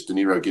film, but it's De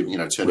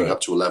Niro turning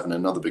up to 11,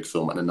 another big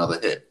film, and another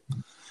hit.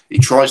 He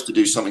tries to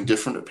do something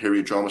different, a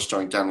period drama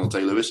starring Daniel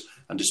Day-Lewis,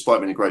 and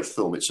despite being a great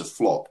film, it's a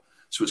flop.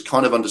 So it's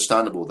kind of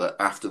understandable that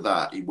after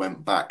that, he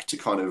went back to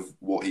kind of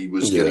what he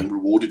was getting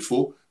rewarded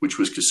for, which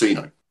was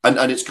Casino.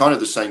 And it's kind of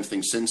the same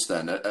thing since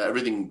then.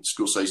 Everything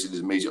Scorsese did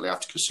immediately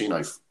after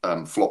Casino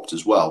flopped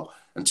as well,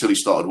 until he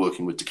started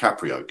working with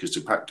DiCaprio, because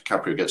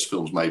DiCaprio gets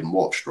films made and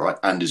watched, right,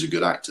 and is a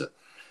good actor.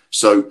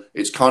 So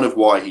it's kind of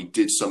why he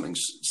did something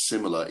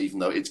similar, even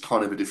though it's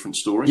kind of a different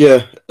story.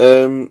 Yeah,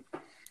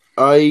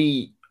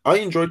 I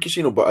enjoyed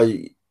Casino, but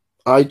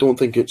I don't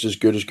think it's as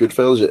good as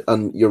Goodfellas.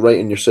 And you're right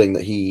in you're saying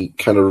that he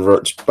kind of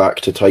reverts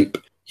back to type.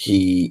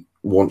 He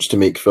wants to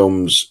make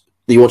films.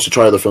 He wants to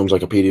try other films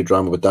like a period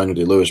drama with Daniel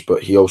Day-Lewis,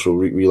 but he also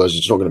realizes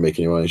it's not going to make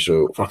any money,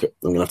 so fuck it.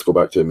 I'm going to have to go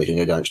back to making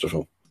a gangster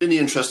film. In the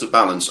interest of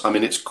balance, I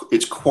mean,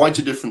 it's quite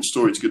a different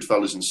story to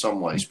Goodfellas in some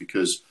ways,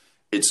 because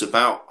it's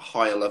about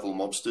higher level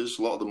mobsters.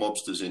 A lot of the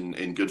mobsters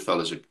in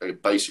Goodfellas are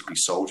basically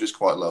soldiers,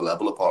 quite low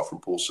level, apart from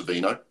Paul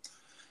Sorvino.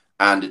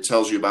 And it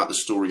tells you about the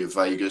story of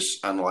Vegas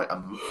and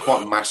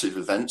quite massive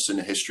events in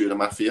the history of the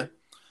mafia.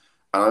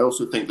 And I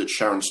also think that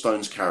Sharon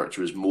Stone's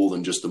character is more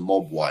than just a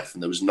mob wife,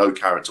 and there was no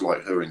character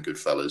like her in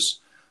Goodfellas.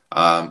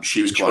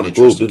 She was quite an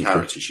interesting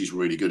character. She's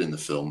really good in the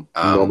film.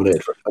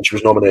 She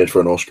was nominated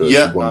for an Oscar.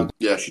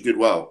 Yeah, she did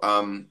well.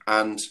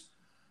 And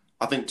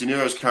I think De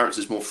Niro's character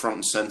is more front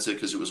and center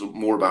because it was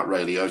more about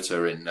Ray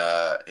Liotta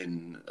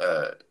in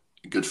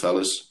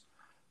Goodfellas.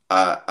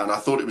 And I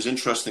thought it was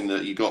interesting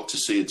that you got to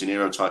see a De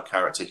Niro type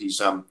character.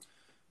 He's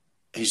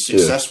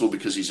successful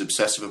because he's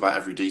obsessive about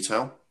every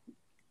detail,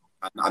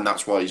 and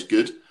that's why he's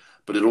good.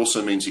 But it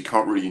also means he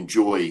can't really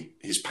enjoy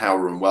his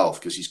power and wealth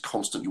because he's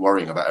constantly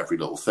worrying about every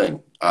little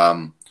thing. I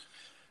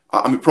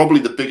mean, probably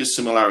the biggest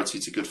similarity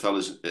to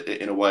Goodfellas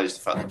in a way is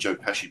the fact that Joe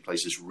Pesci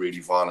plays this really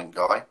violent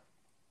guy.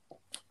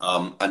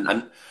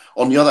 And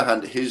on the other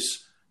hand,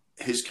 his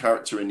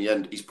character in the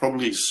end, this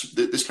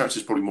character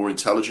is probably more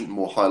intelligent and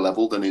more high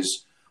level than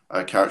his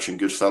character in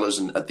Goodfellas.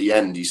 And at the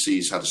end, he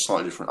sees had a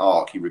slightly different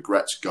arc. He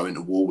regrets going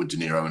to war with De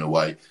Niro in a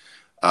way.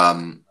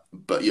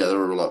 But yeah, there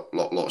are a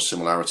lot of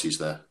similarities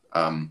there.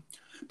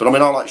 But I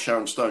mean, I like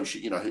Sharon Stone.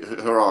 She,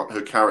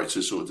 her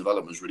character sort of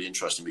development was really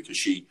interesting because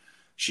she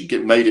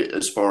made it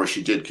as far as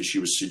she did because she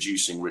was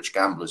seducing rich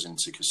gamblers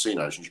into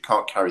casinos, and she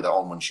can't carry that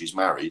on when she's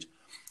married,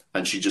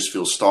 and she just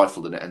feels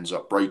stifled, and it ends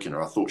up breaking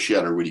her. I thought she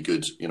had a really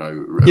good,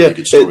 really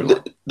good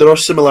storyline. There are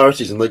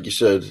similarities, and like you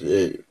said,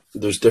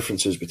 there's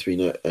differences between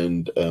it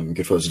and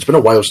Goodfellas. It's been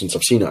a while since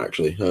I've seen it.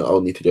 Actually,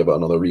 I'll need to give it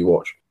another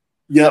rewatch.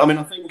 Yeah, I mean,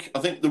 I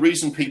think the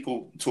reason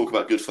people talk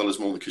about Goodfellas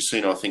more than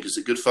Casino, I think, is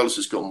that Goodfellas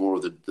has got more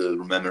of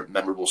the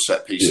memorable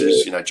set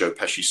pieces. Yeah. Joe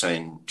Pesci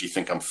saying, "Do you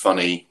think I'm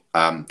funny?"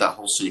 That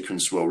whole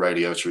sequence where Ray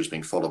Liotta is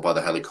being followed by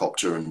the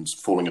helicopter and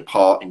falling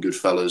apart in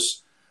Goodfellas,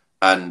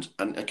 and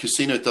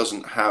Casino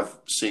doesn't have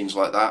scenes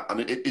like that. I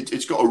mean,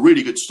 it's got a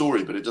really good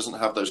story, but it doesn't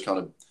have those kind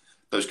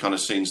of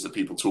scenes that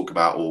people talk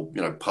about, or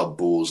pub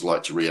bores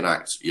like to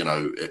reenact.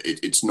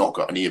 It's not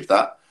got any of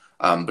that.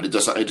 But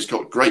it's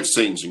got great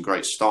scenes and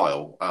great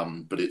style,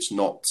 but it's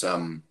not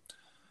in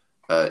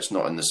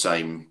the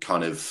same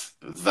kind of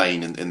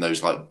vein in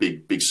those like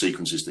big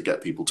sequences that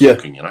get people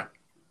talking. Yeah.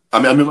 I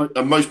mean,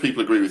 most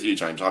people agree with you,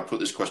 James. I put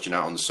this question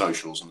out on the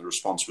socials, and the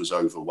response was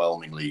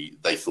overwhelmingly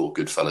they thought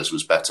Goodfellas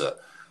was better.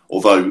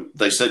 Although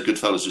they said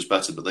Goodfellas was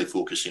better, but they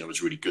thought Casino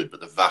was really good.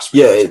 But the vast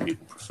majority of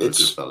people prefer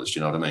Goodfellas. Do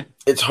you know what I mean?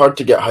 It's hard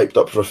to get hyped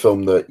up for a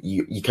film that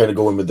you kind of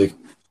go in with the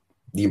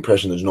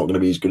impression that it's not going to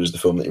be as good as the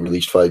film that he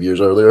released 5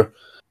 years earlier.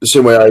 The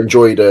same way I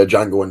enjoyed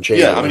Django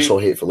Unchained when I saw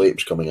Hateful Eight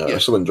was coming out. Yeah. I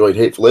still enjoyed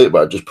Hateful Eight,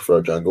 but I just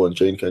prefer Django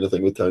Unchained kind of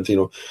thing with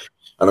Tarantino.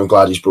 And I'm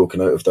glad he's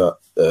broken out of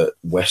that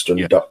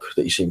Western duck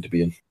that he seemed to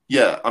be in.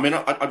 Yeah, I mean,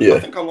 I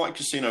think I liked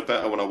Casino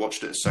better when I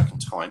watched it a second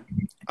time.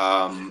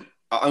 And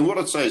what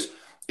I'd say is,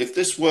 if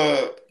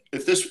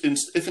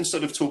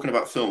instead of talking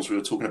about films, we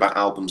were talking about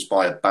albums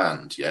by a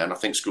band, and I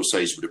think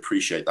Scorsese would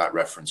appreciate that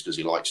reference because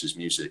he likes his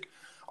music.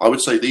 I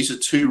would say these are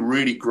two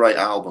really great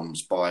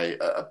albums by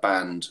a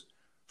band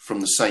from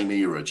the same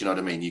era. Do you know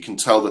what I mean? You can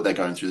tell that they're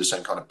going through the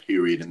same kind of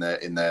period in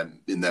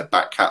their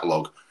back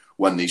catalogue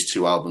when these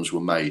two albums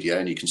were made,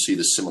 and you can see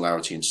the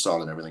similarity in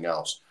style and everything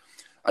else.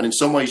 And in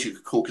some ways, you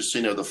could call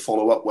Casino the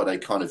follow-up, where they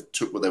kind of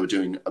took what they were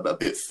doing a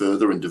bit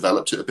further and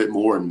developed it a bit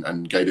more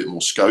and gave it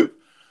more scope.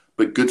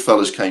 But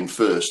Goodfellas came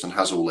first and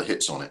has all the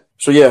hits on it.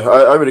 So yeah,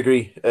 I would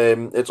agree.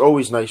 It's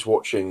always nice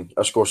watching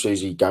a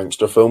Scorsese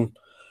gangster film,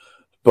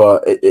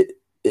 but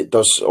it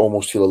does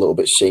almost feel a little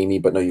bit samey,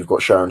 but now you've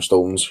got Sharon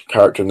Stone's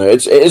character in there.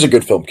 It is a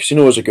good film.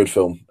 Casino is a good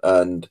film,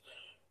 and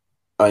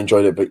I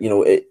enjoyed it, but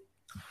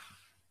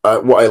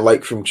what I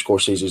like from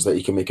Scorsese is that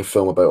he can make a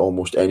film about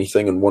almost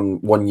anything. And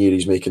one year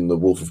he's making The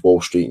Wolf of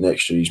Wall Street.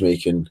 Next year he's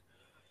making,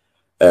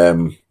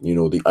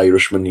 The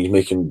Irishman. He's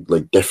making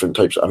like different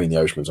types. I mean, The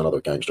Irishman's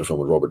another gangster film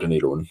with Robert De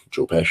Niro and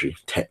Joe Pesci,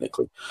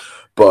 technically,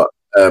 but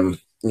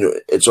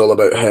it's all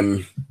about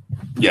him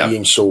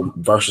being so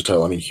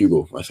versatile. I mean,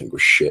 Hugo, I think,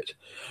 was shit,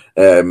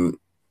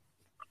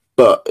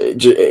 but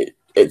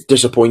it's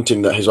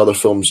disappointing that his other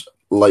films,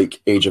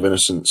 like Age of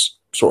Innocence,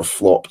 sort of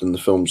flopped in the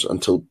films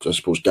until, I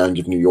suppose, Gangs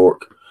of New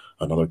York,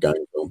 another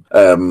gang film.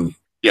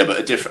 But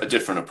a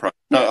different approach.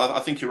 No, I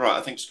think you're right.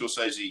 I think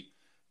Scorsese.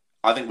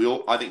 I think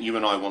you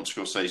and I want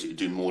Scorsese to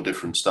do more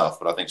different stuff,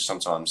 but I think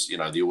sometimes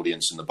the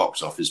audience in the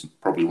box office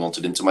probably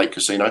wanted him to make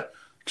Casino,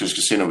 because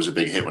Casino was a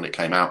big hit when it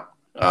came out.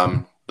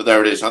 But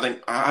there it is. I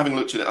think, having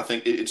looked at it, I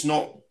think it's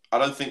not. I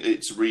don't think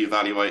it's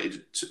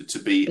reevaluated to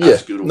be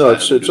as good or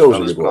better. It's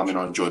always a good watch. I mean,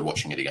 I enjoyed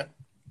watching it again.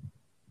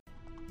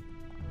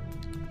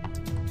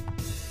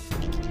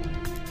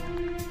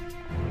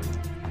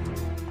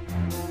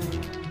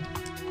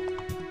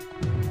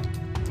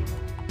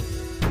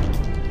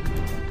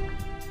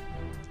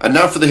 And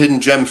now for the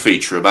Hidden Gem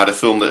feature, about a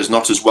film that is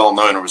not as well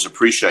known or as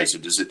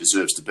appreciated as it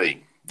deserves to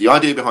be. The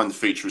idea behind the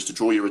feature is to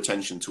draw your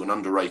attention to an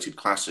underrated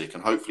classic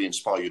and hopefully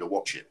inspire you to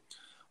watch it.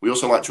 We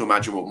also like to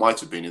imagine what might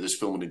have been if this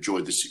film had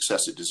enjoyed the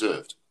success it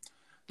deserved.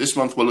 This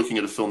month we're looking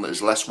at a film that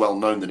is less well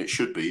known than it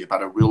should be,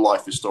 about a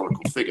real-life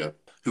historical figure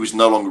who is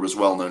no longer as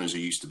well known as he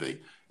used to be.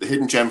 The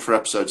Hidden Gem for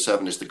episode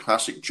 7 is the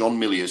classic John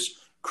Millier's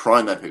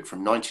crime epic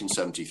from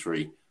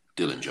 1973,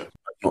 Dillinger.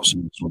 I've not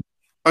seen this one.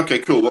 Okay,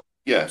 cool.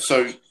 Yeah,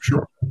 so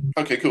Sure.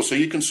 Okay, cool. So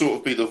you can sort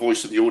of be the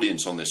voice of the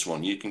audience on this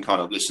one. You can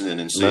kind of listen in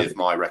and see if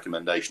my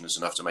recommendation is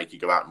enough to make you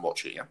go out and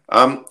watch it.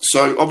 Yeah.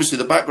 So obviously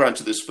the background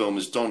to this film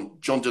is John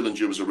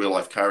Dillinger was a real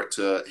life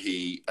character.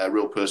 A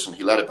real person.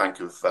 He led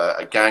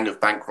a gang of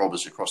bank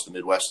robbers across the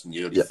Midwest in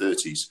the early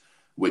 30s,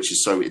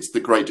 it's the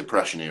Great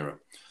Depression era.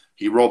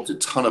 He robbed a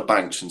ton of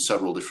banks in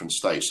several different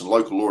states, and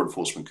local law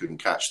enforcement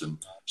couldn't catch them,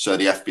 so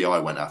the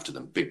FBI went after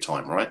them big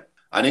time, right?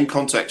 And in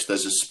context,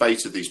 there's a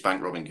spate of these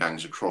bank robbing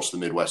gangs across the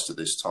Midwest at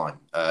this time.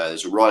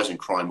 There's a rise in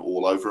crime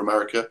all over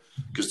America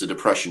because the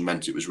Depression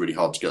meant it was really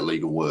hard to get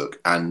legal work.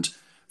 And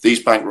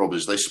these bank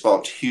robbers, they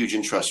sparked huge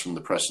interest from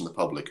the press and the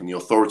public, and the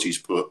authorities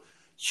put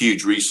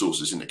huge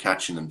resources into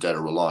catching them dead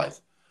or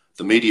alive.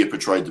 The media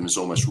portrayed them as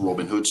almost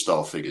Robin Hood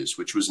style figures,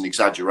 which was an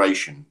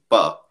exaggeration.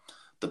 But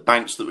the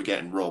banks that were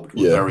getting robbed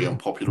were very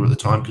unpopular at the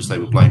time because they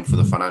were blamed for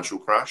the financial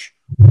crash.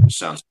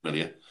 Sounds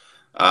familiar.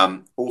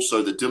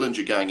 Also, the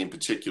Dillinger gang in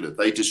particular,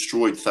 they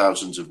destroyed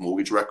thousands of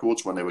mortgage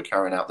records when they were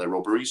carrying out their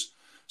robberies.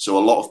 So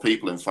a lot of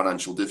people in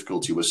financial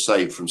difficulty were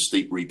saved from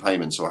steep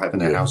repayments or having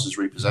their houses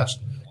repossessed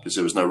because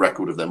there was no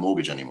record of their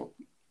mortgage anymore.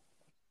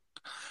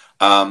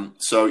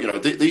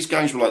 These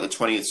gangs were like the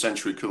 20th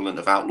century equivalent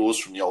of outlaws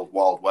from the old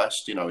Wild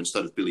West.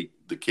 Instead of Billy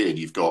the Kid,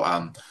 you've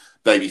got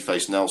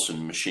Babyface Nelson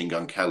and Machine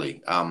Gun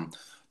Kelly.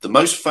 The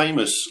most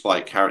famous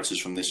characters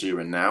from this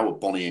era now are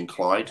Bonnie and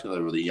Clyde. They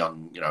were the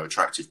young,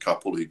 attractive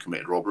couple who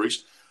committed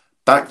robberies.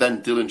 Back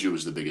then, Dillinger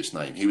was the biggest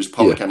name. He was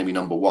public enemy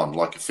number one,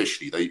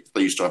 officially.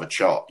 They used to have a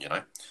chart,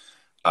 I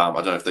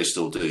don't know if they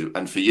still do.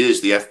 And for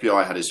years, the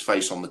FBI had his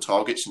face on the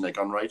targets in their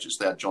gun rages.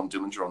 They had John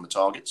Dillinger on the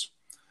targets.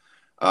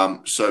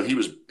 So he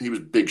was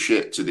big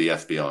shit to the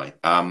FBI.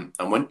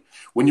 And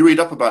when you read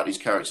up about these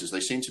characters, they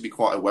seem to be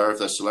quite aware of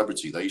their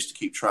celebrity. They used to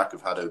keep track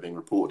of how they were being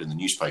reported in the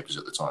newspapers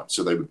at the time.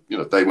 So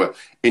they were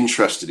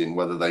interested in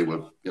whether they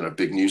were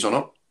big news or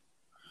not.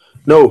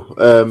 No,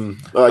 I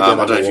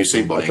don't know if you've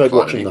seen Bonnie and Clyde. I tried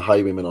watching The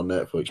Highwayman on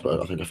Netflix,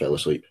 but I think I fell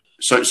asleep.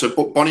 So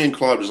Bonnie and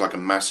Clyde was like a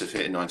massive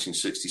hit in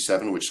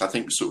 1967, which I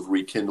think sort of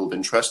rekindled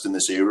interest in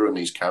this era and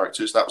these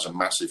characters. That was a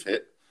massive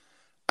hit.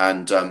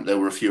 And there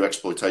were a few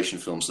exploitation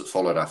films that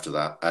followed after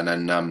that.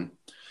 And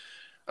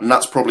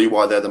that's probably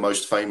why they're the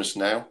most famous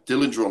now.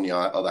 Dillinger, on the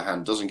other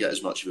hand, doesn't get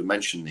as much of a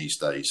mention these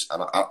days.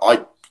 And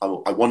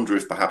I wonder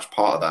if perhaps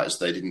part of that is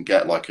they didn't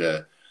get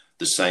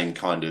the same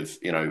kind of,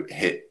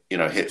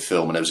 hit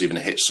film. And there was even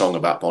a hit song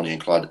about Bonnie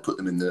and Clyde that put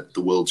them in the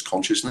world's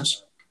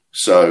consciousness.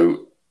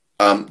 So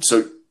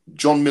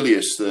John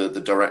Milius,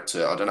 the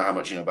director, I don't know how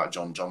much you know about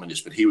John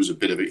Milius, but he is a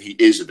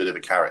bit of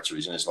a character.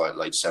 He's in his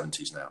late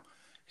 70s now.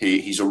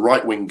 He's a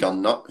right-wing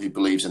gun nut who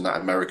believes in that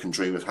American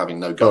dream of having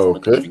no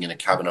government, living in a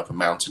cabin up a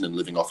mountain and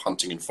living off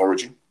hunting and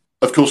foraging.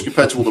 Of course,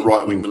 compared to all the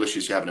right-wing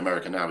militias you have in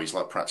America now, he's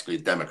practically a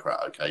Democrat,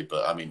 okay?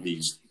 But, I mean,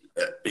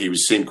 he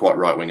was seen quite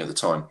right-wing at the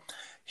time.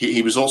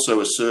 He was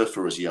also a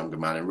surfer as a younger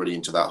man and really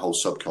into that whole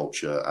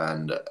subculture.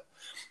 And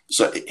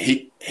so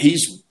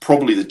he's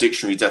probably the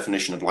dictionary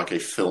definition of a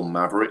film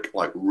maverick,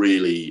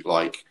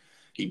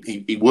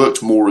 he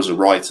worked more as a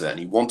writer and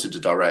he wanted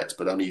to direct,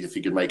 but only if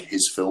he could make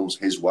his films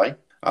his way.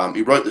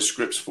 He wrote the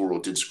scripts for or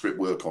did script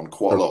work on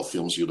quite a lot of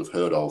films you'd have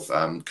heard of.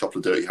 A couple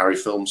of Dirty Harry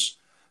films.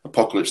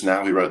 Apocalypse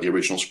Now, he wrote the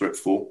original script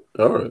for.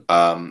 All right.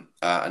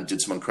 And did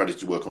some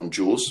uncredited work on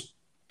Jaws.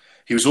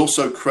 He was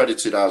also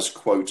credited as,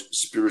 quote,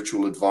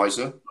 spiritual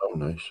advisor. Oh,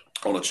 nice.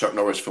 On a Chuck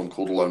Norris film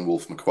called Lone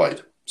Wolf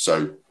McQuade.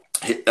 So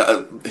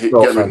Oh, Get rid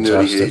of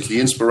nerdy here. fantastic. He's the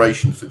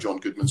inspiration for John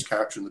Goodman's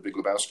character in The Big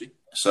Lebowski.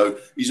 So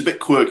he's a bit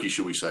quirky,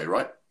 shall we say,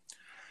 right?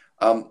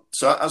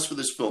 So as for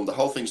this film, the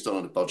whole thing's done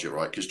on a budget,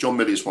 right? Because John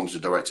Milius wanted to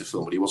direct a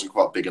film, but he wasn't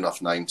quite a big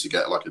enough name to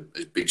get like a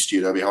big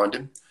studio behind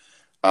him.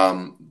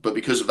 But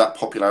because of that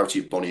popularity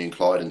of Bonnie and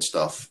Clyde and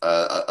stuff,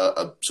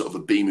 a sort of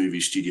a B-movie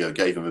studio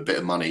gave him a bit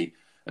of money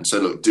and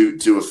said, look,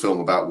 do a film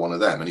about one of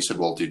them. And he said,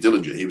 well, I'll do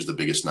Dillinger. He was the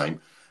biggest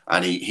name.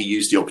 And he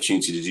used the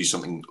opportunity to do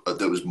something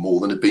that was more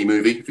than a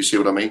B-movie, if you see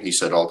what I mean. He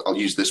said, I'll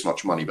use this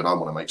much money, but I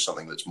want to make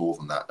something that's more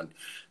than that. And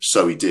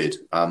so he did.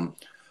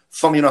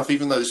 Funnily enough,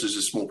 even though this is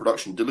a small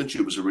production,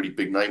 Dillinger was a really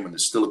big name, and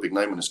it's still a big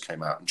name when this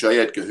came out. And J.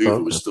 Edgar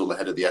Hoover was still the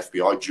head of the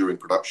FBI during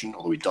production,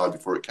 although he died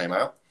before it came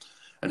out.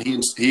 And he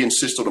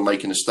insisted on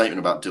making a statement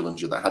about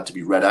Dillinger that had to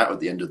be read out at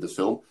the end of the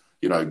film,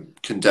 you know,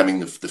 condemning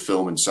the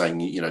film and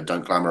saying, you know,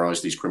 don't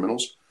glamorize these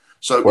criminals.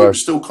 So it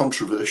was still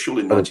controversial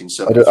in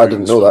 1973. I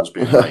didn't know that.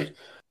 Being made.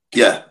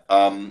 Yeah,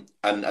 and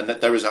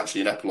there is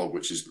actually an epilogue,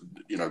 which is,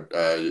 you know,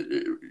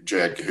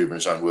 J. Edgar Hoover in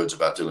his own words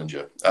about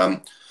Dillinger.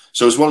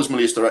 So as well as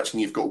Milius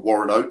directing, you've got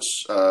Warren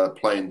Oates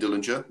playing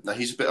Dillinger. Now,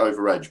 he's a bit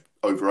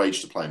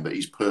overage to play him, but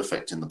he's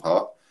perfect in the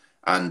part.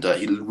 And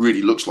he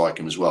really looks like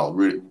him as well.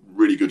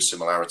 Really good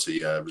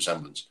similarity,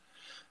 resemblance.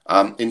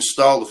 In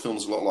style, the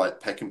film's a lot like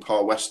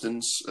Peckinpah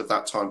westerns of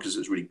that time because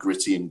it's really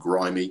gritty and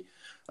grimy.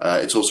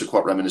 It's also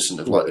quite reminiscent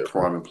of like the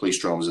crime and police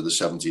dramas of the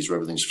 70s where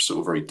everything's sort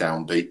of very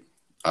downbeat.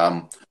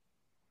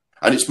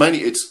 And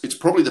it's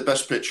probably the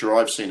best picture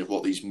I've seen of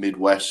what these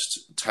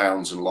Midwest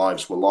towns and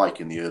lives were like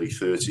in the early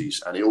 30s.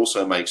 And it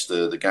also makes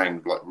the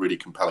gang like really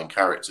compelling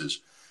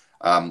characters.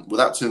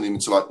 Without turning them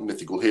into like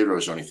mythical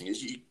heroes or anything,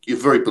 you're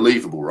very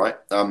believable, right?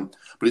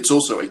 But it's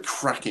also a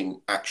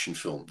cracking action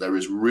film. There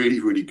is really,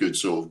 really good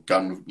sort of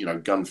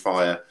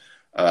gunfire,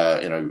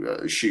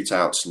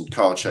 shootouts and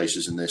car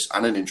chases in this,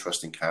 and an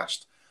interesting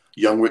cast.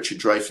 Young Richard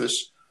Dreyfuss,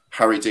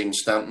 Harry Dean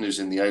Stanton, who's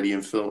in the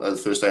Alien film, the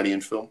first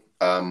Alien film.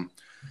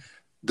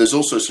 There's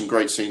also some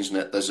great scenes in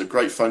it. There's a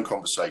great phone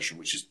conversation,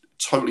 which is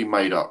totally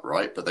made up,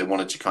 right? But they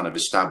wanted to kind of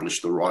establish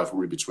the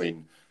rivalry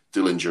between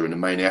Dillinger and the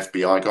main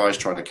FBI guys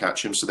trying to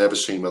catch him. So they have a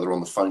scene where they're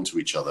on the phone to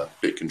each other, a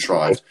bit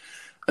contrived.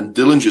 And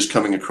Dillinger's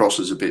coming across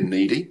as a bit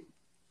needy.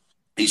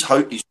 He's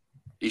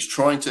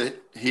trying to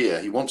hear,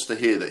 he wants to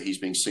hear that he's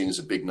being seen as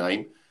a big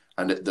name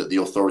and that the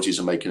authorities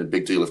are making a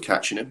big deal of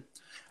catching him.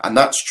 And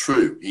that's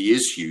true. He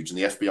is huge and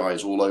the FBI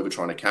is all over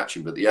trying to catch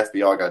him, but the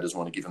FBI guy doesn't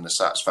want to give him the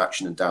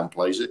satisfaction and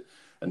downplays it.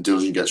 And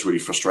Dillinger gets really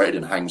frustrated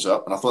and hangs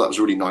up. And I thought that was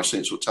a really nice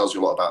thing. So it tells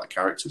you a lot about the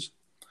characters.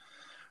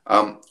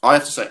 I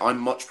have to say, I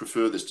much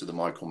prefer this to the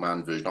Michael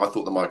Mann version. I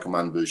thought the Michael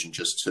Mann version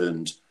just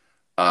turned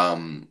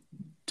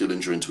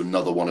Dillinger into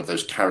another one of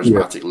those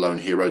charismatic lone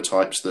hero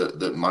types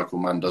that Michael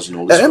Mann does in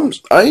all his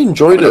films. I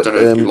enjoyed it.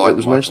 It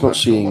was nice not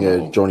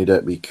seeing Johnny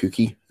Depp be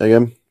kooky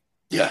again.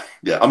 Yeah.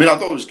 I mean, I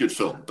thought it was a good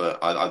film, but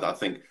I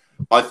think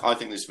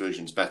this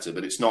version's better.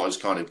 But it's not as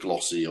kind of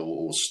glossy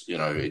or you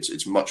know,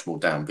 it's much more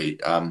downbeat.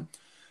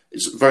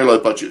 It's a very low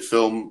budget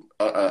film,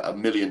 $1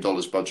 million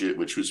budget,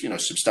 which was, you know,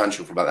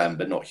 substantial for about then,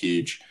 but not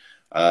huge.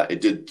 It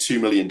did $2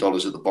 million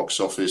at the box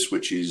office,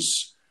 which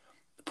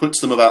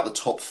puts them about the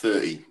top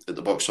 30 at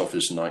the box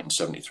office in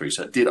 1973.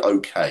 So it did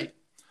okay,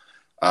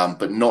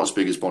 but not as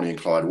big as Bonnie and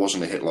Clyde. It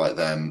wasn't a hit like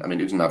them. I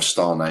mean, it didn't have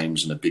star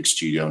names and a big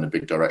studio and a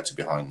big director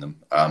behind them.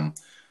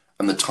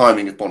 And the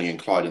timing of Bonnie and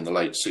Clyde in the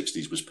late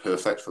 60s was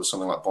perfect for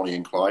something like Bonnie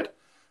and Clyde.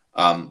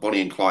 Bonnie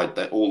and Clyde,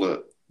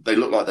 they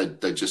looked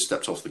like they just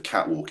stepped off the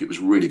catwalk. It was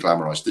really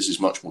glamorized. This is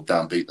much more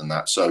downbeat than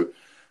that. So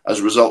as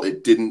a result,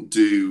 it didn't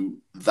do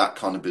that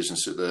kind of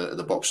business at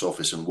the box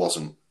office and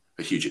wasn't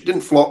a huge. It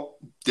didn't flop,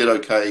 did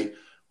okay,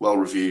 well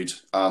reviewed.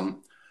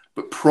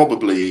 But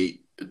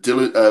probably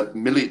John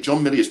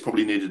Milius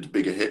probably needed a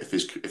bigger hit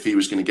if he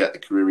was going to get the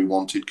career he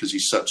wanted because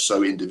he's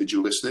so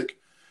individualistic.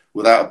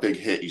 Without a big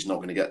hit, he's not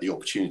going to get the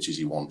opportunities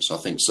he wants. I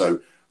think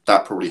so.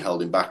 That probably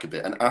held him back a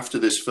bit. And after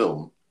this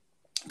film,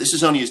 this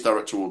is only his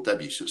directorial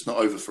debut, so it's not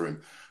over for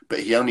him.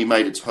 But he only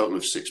made a total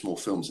of 6 more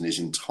films in his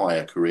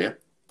entire career.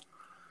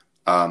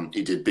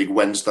 He did Big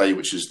Wednesday,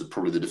 which is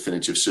probably the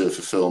definitive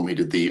surfer film. He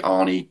did the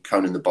Arnie,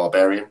 Conan the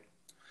Barbarian.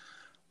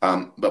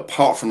 But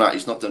apart from that,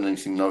 he's not done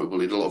anything notable.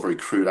 He did a lot of very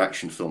crude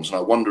action films. And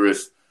I wonder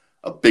if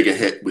a bigger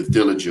hit with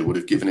Dillinger would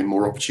have given him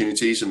more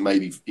opportunities and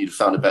maybe he'd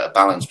found a better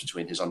balance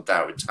between his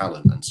undoubted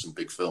talent and some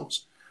big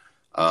films.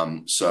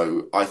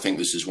 So I think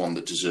this is one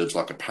that deserves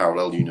like a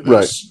parallel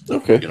universe.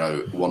 Right. Okay. You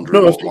know,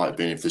 wondering what might have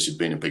been if this had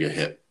been a bigger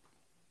hit.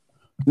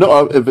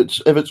 No, if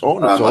it's on, it's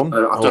on. I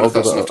don't know if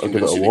that's enough to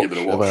convince you to give it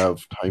a watch. If I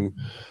have time.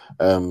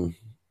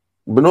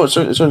 But no, it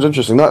sounds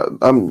interesting. That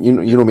you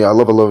know me, I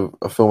love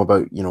a film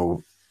about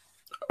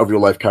a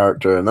real life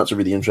character, and that's a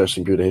really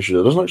interesting period of history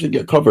that doesn't actually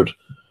get covered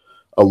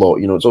a lot.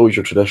 You know, it's always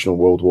your traditional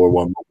World War I,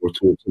 World War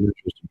II. It's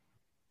interesting.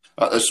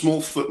 A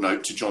small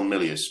footnote to John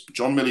Milius.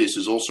 John Milius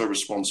is also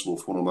responsible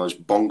for one of the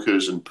most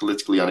bonkers and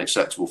politically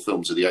unacceptable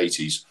films of the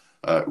 80s,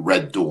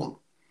 Red Dawn.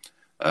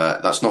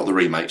 That's not the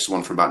remake, it's the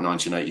one from about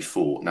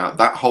 1984. Now,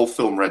 that whole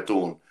film, Red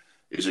Dawn,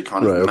 is a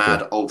kind of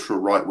mad, ultra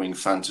right-wing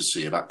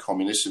fantasy about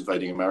communists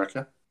invading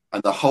America.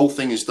 And the whole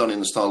thing is done in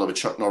the style of a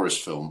Chuck Norris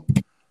film.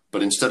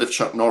 But instead of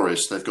Chuck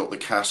Norris, they've got the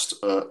cast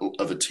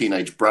of a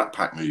teenage Brat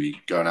Pack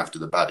movie going after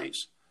the baddies.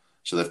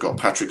 So they've got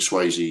Patrick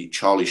Swayze,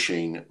 Charlie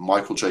Sheen,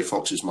 Michael J.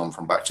 Fox's mum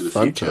from Back to the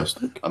Future,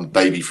 and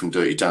Baby from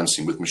Dirty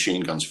Dancing with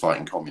machine guns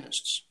fighting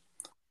communists.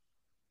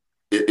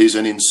 It is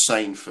an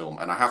insane film,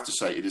 and I have to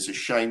say, it is a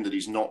shame that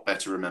he's not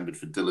better remembered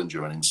for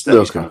Dillinger, and instead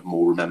he's kind of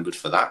more remembered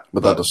for that.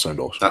 But that does sound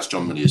awesome. That's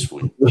John Milius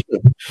for you.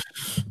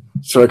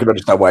 So I can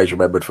understand why he's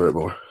remembered for it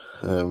more.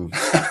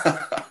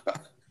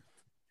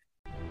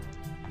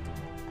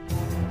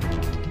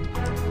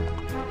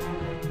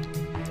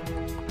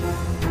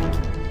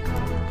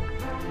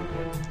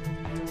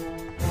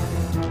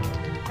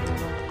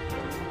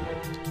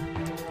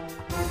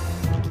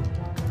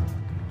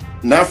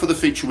 Now for the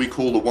feature we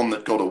call The One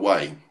That Got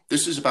Away.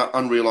 This is about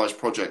unrealised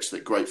projects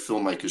that great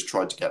filmmakers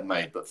tried to get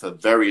made, but for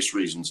various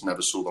reasons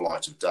never saw the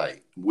light of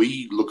day.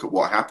 We look at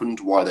what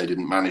happened, why they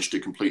didn't manage to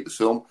complete the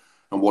film,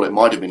 and what it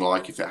might have been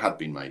like if it had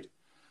been made.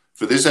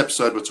 For this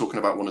episode, we're talking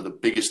about one of the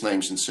biggest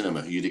names in cinema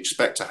who you'd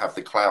expect to have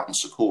the clout and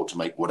support to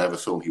make whatever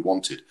film he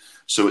wanted.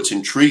 So it's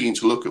intriguing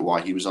to look at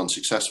why he was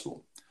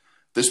unsuccessful.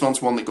 This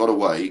month's One That Got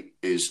Away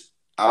is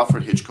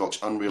Alfred Hitchcock's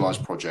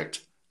unrealised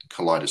project,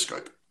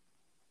 Kaleidoscope.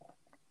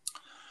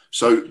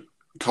 So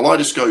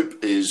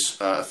Kaleidoscope is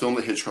a film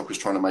that Hitchcock was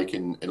trying to make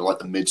in like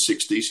the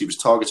mid-60s. He was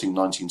targeting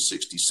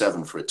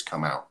 1967 for it to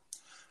come out.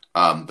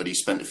 But he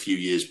spent a few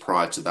years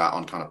prior to that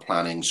on kind of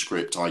planning,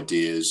 script,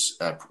 ideas,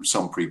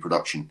 some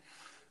pre-production.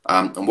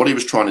 And what he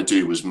was trying to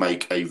do was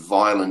make a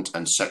violent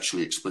and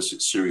sexually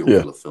explicit serial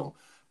killer film.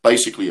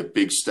 Basically a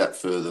big step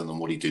further than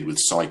what he did with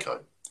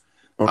Psycho.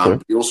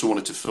 He also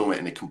wanted to film it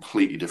in a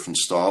completely different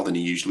style than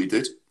he usually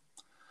did.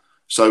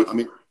 So, I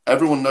mean,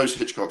 everyone knows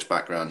Hitchcock's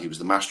background. He was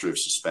the master of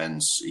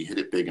suspense. He hit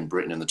it big in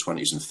Britain in the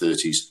 20s and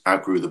 30s,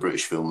 outgrew the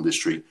British film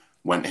industry,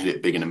 went and hit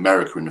it big in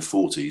America in the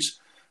 40s.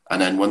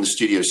 And then when the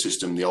studio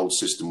system, the old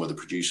system where the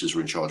producers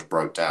were in charge,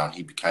 broke down,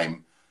 he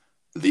became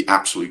the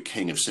absolute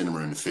king of cinema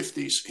in the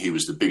 50s. He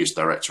was the biggest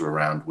director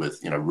around with,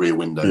 you know, Rear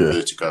Window,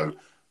 Vertigo,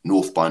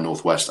 North by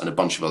Northwest, and a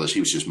bunch of others.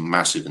 He was just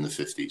massive in the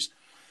 50s.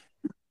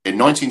 In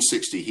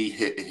 1960, he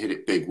hit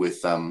it big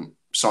with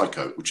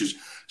Psycho, which is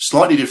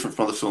slightly different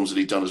from other films that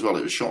he'd done as well.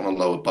 It was shot on a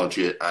lower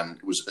budget and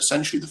it was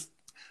essentially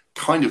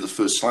the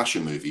first slasher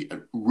movie.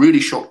 It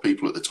really shocked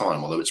people at the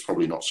time, although it's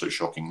probably not so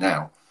shocking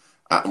now,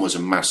 and was a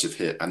massive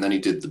hit. And then he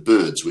did The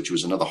Birds, which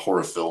was another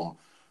horror film,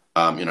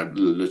 you know,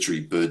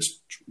 literally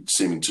birds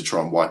seeming to try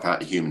and wipe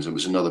out the humans. It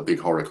was another big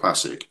horror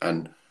classic.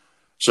 And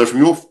so from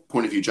your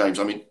point of view, James,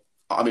 I mean,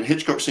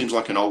 Hitchcock seems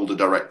like an older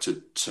director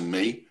to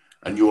me.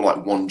 And you're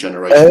like one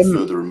generation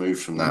further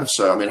removed from that.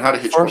 So, I mean, how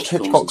did Hitchcock's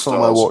Hitchcock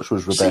film I watched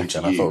was Rebecca,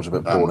 and I thought it was a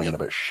bit boring and a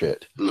bit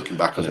shit. Looking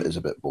back on it. It is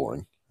a bit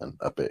boring and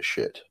a bit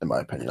shit, in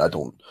my opinion.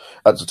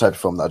 That's the type of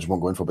film that I just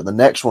won't go in for. But the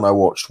next one I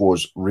watched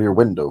was Rear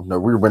Window. Now,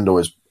 Rear Window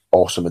is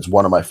awesome. It's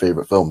one of my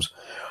favourite films.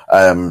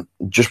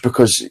 Just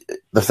because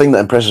the thing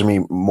that impresses me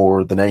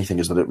more than anything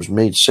is that it was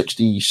made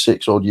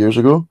 66 odd years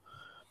ago.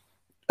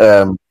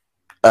 But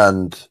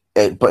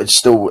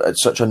it's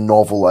such a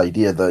novel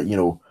idea that, you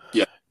know,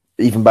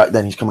 even back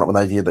then, he's coming up with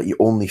an idea that you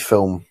only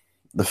film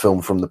the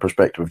film from the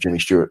perspective of Jimmy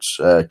Stewart's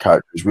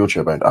character who's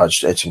wheelchair bound.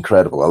 It's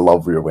incredible. I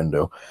love Rear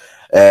Window.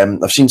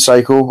 I've seen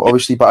Psycho,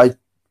 obviously, but I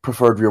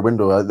preferred Rear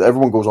Window.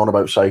 Everyone goes on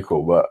about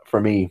Psycho, but for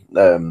me,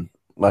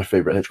 my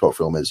favourite Hitchcock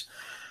film is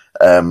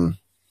Rear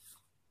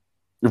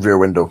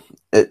Window.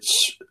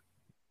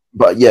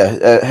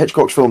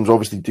 Hitchcock's films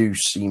obviously do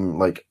seem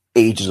like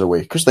ages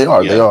away, because they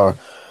are. Yeah. They are.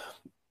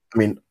 I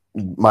mean,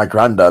 my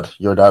granddad,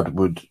 your dad,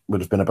 would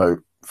have been about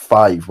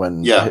 5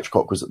 when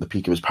Hitchcock was at the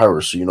peak of his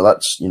powers. So, you know,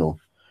 that's, you know.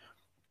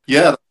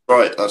 Yeah,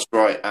 that's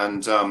right.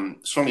 And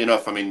strongly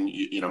enough, I mean,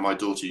 you know, my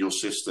daughter, your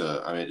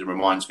sister, I mean, it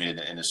reminds me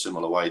in a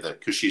similar way that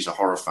because she's a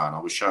horror fan, I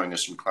was showing her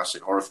some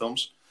classic horror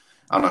films.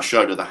 And I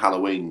showed her the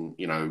Halloween,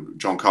 you know,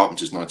 John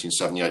Carpenter's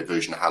 1978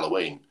 version of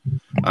Halloween.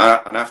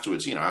 And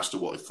afterwards, you know, asked her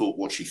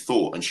what she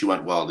thought. And she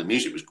went, well, the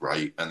music was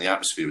great and the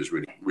atmosphere was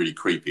really, really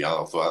creepy. I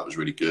thought that was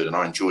really good and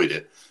I enjoyed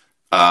it.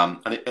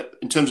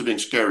 In terms of being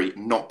scary,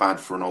 not bad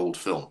for an old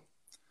film.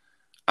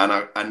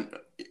 And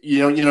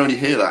you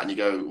hear that and you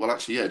go, well,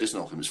 actually, yeah, it is an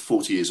old film. It's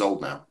 40 years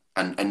old now.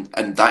 And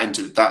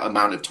that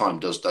amount of time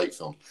does date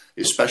films,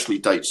 especially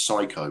dates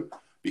Psycho,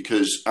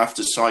 because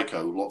after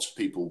Psycho, lots of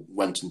people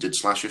went and did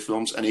slasher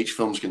films, and each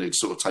film's going to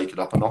sort of take it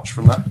up a notch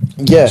from that.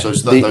 Yeah, so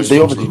they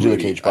obviously do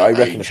the age, but I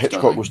reckon if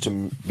Hitchcock was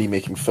to be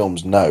making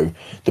films now,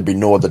 there'd be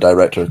no other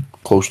director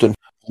close to him.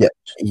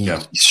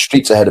 He's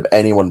streets ahead of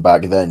anyone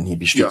back then. He'd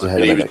be streets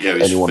ahead of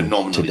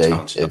anyone today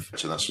if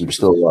he was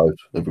still alive,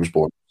 if he was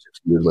born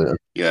 60 years later.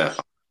 Yeah,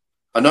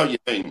 I know what you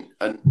mean.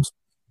 And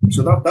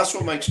so that's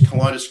what makes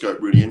Kaleidoscope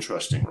really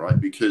interesting, right?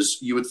 Because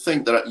you would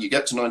think that you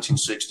get to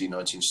 1960,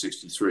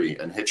 1963,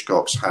 and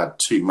Hitchcock's had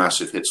 2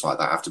 massive hits like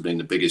that after being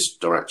the biggest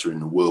director in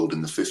the world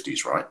in the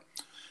 50s, right?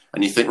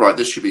 And you think, right,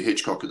 this should be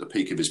Hitchcock at the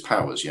peak of his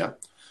powers, yeah?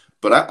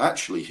 But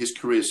actually, his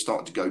career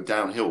started to go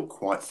downhill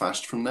quite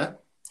fast from there.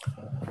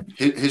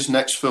 His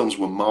next films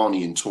were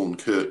Marnie and Torn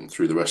Curtain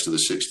through the rest of the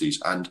 60s.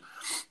 And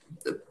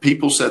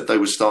people said they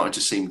were starting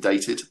to seem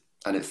dated,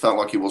 and it felt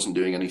like he wasn't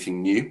doing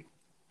anything new.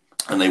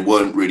 And they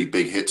weren't really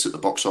big hits at the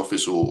box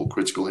office or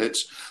critical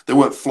hits. They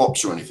weren't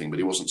flops or anything, but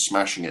he wasn't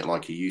smashing it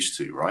like he used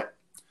to, right?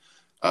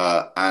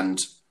 And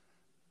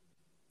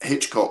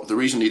Hitchcock, the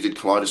reason he did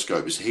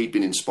Kaleidoscope is he'd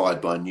been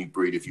inspired by a new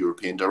breed of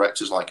European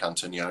directors like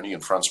Antonioni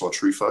and Francois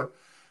Truffaut.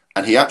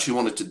 And he actually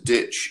wanted to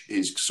ditch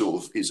his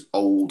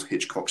old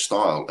Hitchcock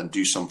style and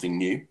do something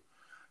new.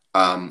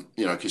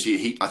 Because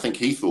I think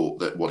he thought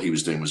that what he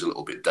was doing was a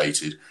little bit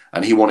dated,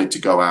 and he wanted to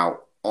go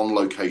out on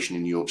location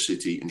in New York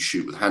City and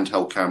shoot with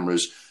handheld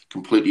cameras,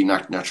 completely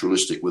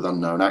naturalistic with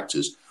unknown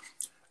actors.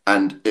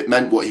 And it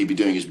meant what he'd be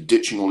doing is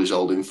ditching all his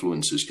old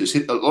influences, because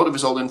a lot of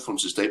his old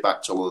influences date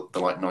back to the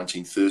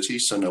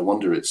 1930s. So no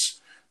wonder it's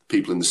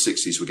people in the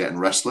 60s were getting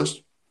restless.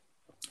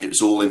 It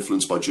was all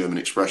influenced by German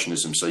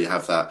expressionism. So you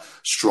have that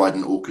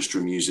strident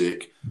orchestra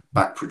music,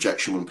 back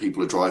projection when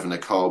people are driving their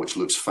car, which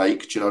looks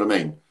fake. Do you know what I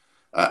mean?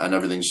 And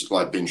everything's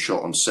like being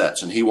shot on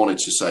sets. And he wanted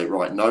to say,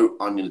 right, no,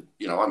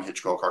 I'm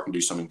Hitchcock. I can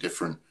do something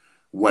different.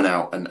 Went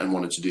out and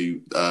wanted to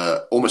do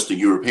almost a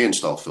European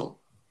style film.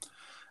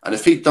 And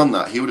if he'd done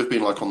that, he would have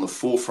been like on the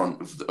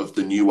forefront of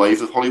the new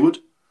wave of Hollywood.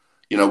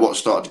 You know, what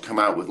started to come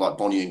out with like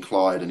Bonnie and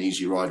Clyde and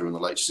Easy Rider in the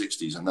late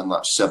 60s, and then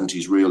that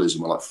 70s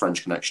realism with like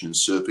French Connection and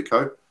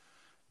Serpico.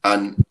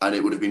 And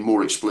it would have been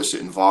more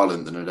explicit and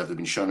violent than had ever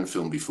been shown in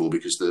film before,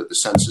 because the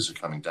censors are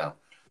coming down.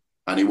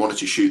 And he wanted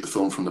to shoot the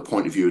film from the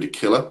point of view of the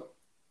killer.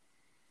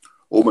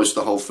 Almost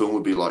the whole film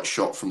would be like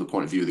shot from the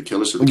point of view of the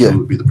killer, so the killer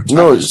would be the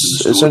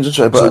protagonist. No, it sounds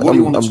interesting, but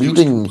I'm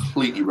reading a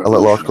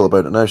little article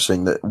about it now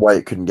saying that why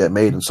it couldn't get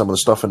made and some of the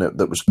stuff in it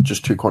that was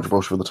just too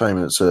controversial for the time,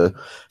 and it's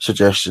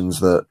suggestions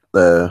that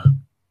the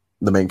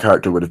main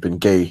character would have been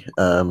gay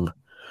and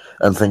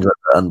things like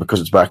that, and because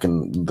it's back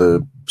in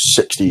the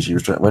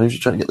 60s, when was he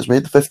trying to get this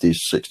made? The 50s,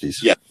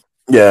 60s? Yeah.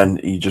 Yeah, and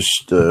he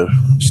just...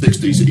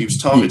 60s, he was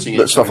targeting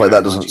it. Stuff like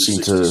that doesn't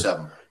seem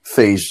to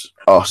phase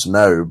us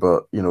now,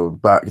 but you know,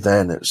 back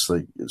then it's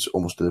like it's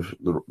almost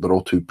they're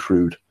all too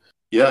prude.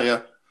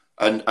 Yeah,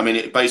 and I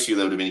mean, basically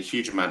there would have been a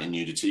huge amount of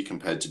nudity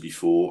compared to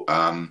before,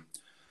 and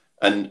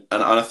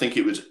I think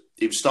it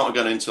would start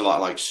going into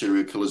like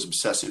serial killers'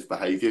 obsessive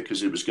behavior, because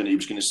he was going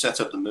to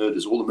set up the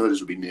murders. All the murders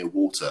would be near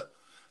water.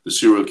 The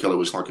serial killer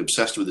was like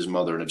obsessed with his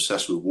mother and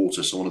obsessed with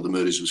water, so one of the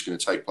murders was going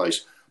to take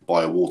place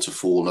by a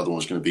waterfall. Another one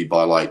was going to be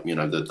by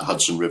the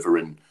Hudson River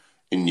in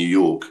New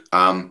York.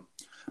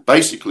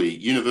 Basically,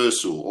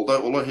 Universal,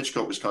 although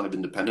Hitchcock was kind of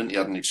independent, he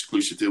had an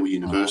exclusive deal with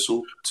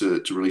Universal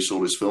to release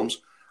all his films,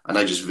 and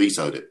they just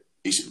vetoed it.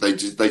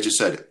 They just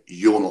said,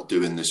 "You're not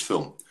doing this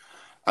film,"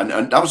 and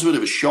that was a bit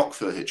of a shock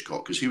for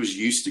Hitchcock, because he was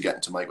used to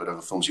getting to make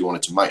whatever films he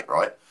wanted to make,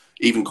 right?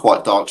 Even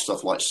quite dark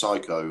stuff like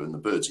Psycho and The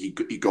Birds, he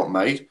got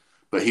made,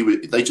 but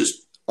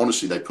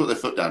they put their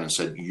foot down and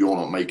said, "You're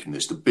not making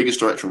this." The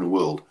biggest director in the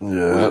world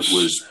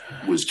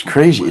was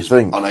crazy. Was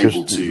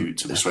unable to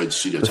persuade the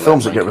studio. The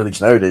films that get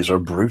released nowadays are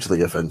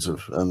brutally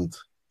offensive, and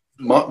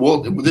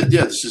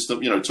this is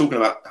talking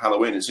about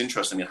Halloween. It's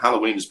interesting, and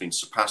Halloween has been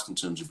surpassed in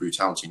terms of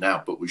brutality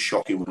now, but was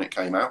shocking when it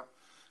came out.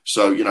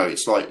 So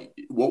it's like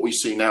what we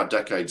see now,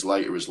 decades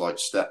later, is like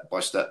step by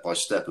step by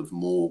step of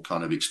more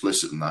kind of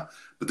explicit than that.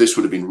 But this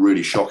would have been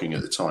really shocking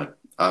at the time.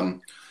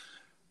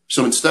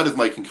 So instead of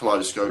making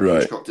Kaleidoscope,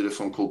 Hitchcock did a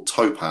film called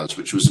Topaz,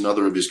 which was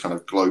another of his kind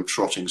of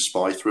globe-trotting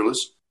spy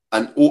thrillers.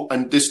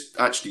 And this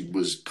actually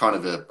was kind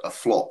of a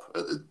flop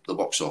at the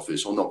box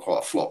office, or not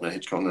quite a flop. Now,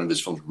 Hitchcock, none of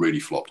his films really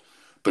flopped.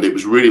 But it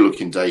was really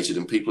looking dated,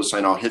 and people are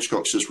saying, "Oh,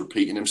 Hitchcock's just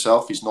repeating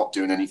himself. He's not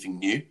doing anything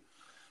new."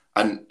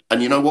 And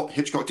you know what?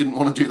 Hitchcock didn't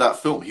want to do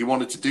that film. He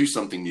wanted to do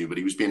something new, but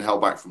he was being held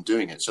back from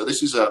doing it. So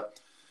this is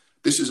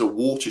a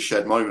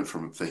watershed moment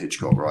for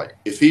Hitchcock, right?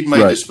 If he'd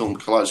made this film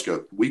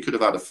Kaleidoscope, we could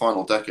have had a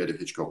final decade of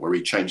Hitchcock where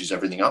he changes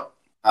everything up,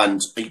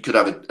 and he could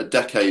have a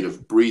decade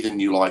of breathing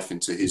new life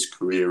into his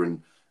career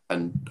and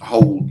a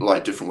whole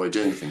like different way of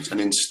doing things.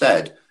 And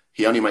instead,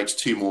 he only makes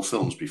 2 more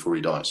films before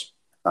he dies.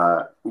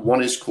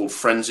 One is called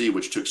Frenzy,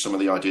 which took some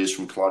of the ideas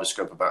from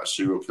Kaleidoscope about a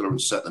serial killer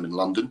and set them in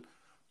London,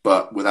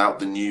 but without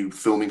the new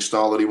filming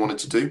style that he wanted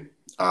to do.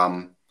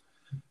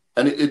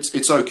 And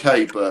it's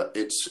okay, but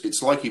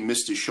it's like he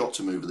missed his shot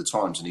to move with the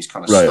times, and he's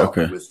kind of stuck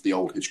with the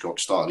old Hitchcock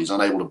style. He's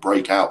unable to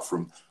break out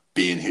from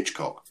being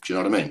Hitchcock. Do you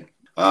know what I mean?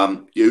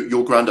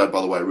 Your granddad,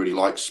 by the way, really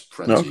likes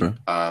Frenzy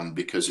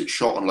because it's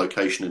shot on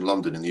location in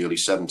London in the early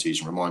 70s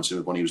and reminds him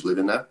of when he was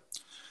living there.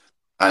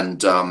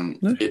 And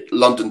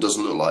London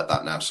doesn't look like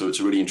that now, so it's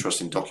a really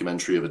interesting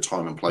documentary of a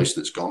time and place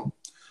that's gone.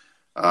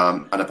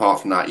 And apart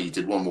from that, he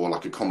did one more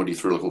like a comedy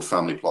thriller called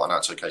Family Plot, and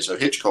that's okay. So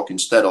Hitchcock,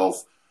 instead of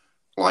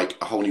like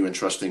a whole new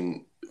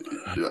interesting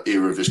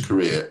era of his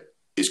career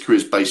is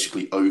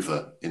basically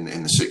over in the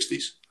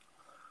 60s.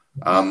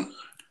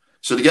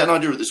 So to get an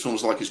idea of what this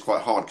film's like is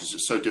quite hard because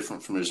it's so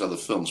different from his other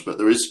films. But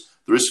there is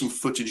some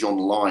footage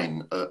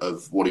online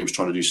of what he was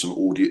trying to do,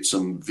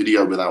 some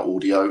video without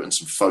audio, and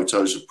some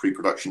photos of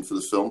pre-production for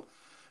the film.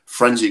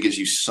 Frenzy gives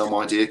you some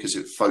idea because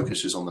it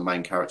focuses on the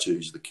main character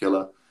who's the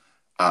killer,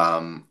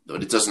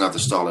 but it doesn't have the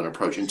style and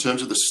approach. In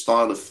terms of the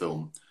style of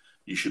film,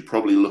 You should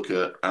probably look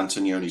at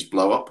Antonioni's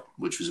Blow Up,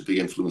 which was a big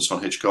influence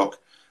on Hitchcock.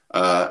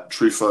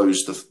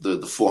 Truffaut's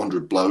the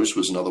 400 Blows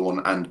was another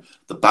one, and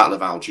The Battle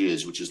of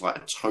Algiers, which is like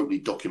a totally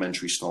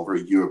documentary style,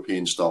 very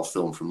European style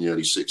film from the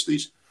early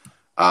 60s.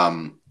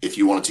 If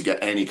you wanted to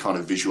get any kind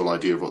of visual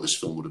idea of what this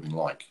film would have been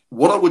like.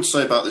 What I would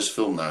say about this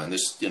film, though, and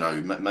this,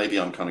 maybe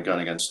I'm kind of going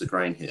against the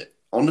grain here.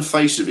 On the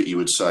face of it, you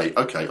would say,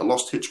 okay, a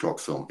lost Hitchcock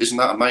film. Isn't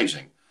that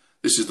amazing?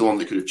 This is the one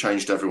that could have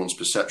changed everyone's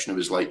perception of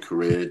his late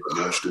career,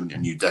 launched a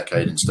new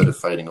decade instead of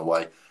fading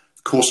away.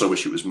 Of course, I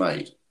wish it was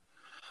made.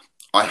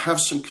 I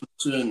have some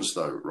concerns,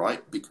 though,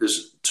 right?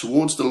 Because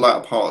towards the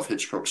latter part of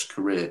Hitchcock's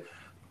career,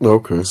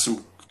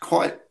 some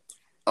quite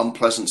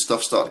unpleasant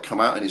stuff started to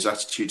come out in his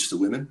attitudes to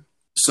women.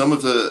 Some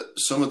of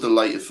the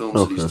later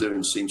films that he's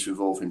doing seem to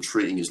involve him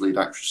treating his lead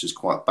actresses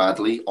quite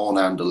badly, on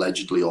and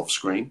allegedly off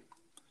screen.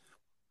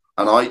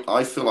 And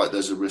I feel like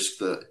there's a risk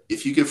that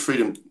if you give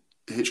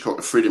Hitchcock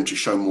the freedom to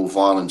show more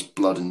violence,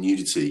 blood, and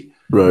nudity,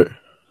 right,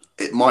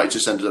 it might have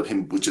just ended up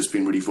him with just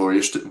being really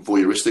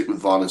voyeuristic with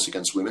violence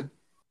against women.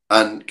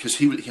 And because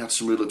he had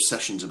some real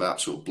obsessions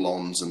about sort of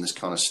blondes and this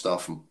kind of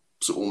stuff, and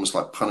sort of almost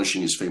like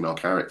punishing his female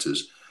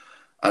characters.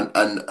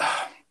 And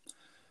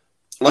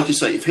like you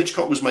say, if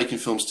Hitchcock was making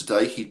films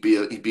today, he'd be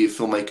a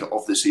filmmaker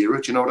of this era.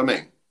 Do you know what I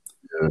mean?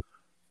 Yeah.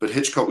 But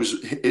Hitchcock was a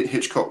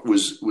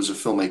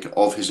filmmaker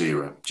of his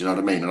era. Do you know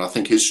what I mean? And I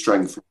think his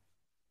strength,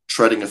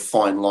 treading a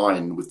fine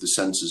line with the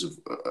senses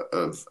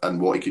of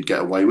and what he could get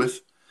away with.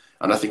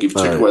 And I think if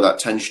you took away that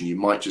tension, you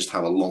might just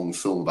have a long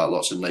film about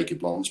lots of naked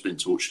blondes being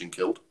tortured and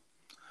killed.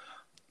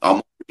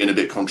 I'm being a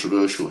bit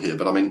controversial here,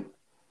 but I mean,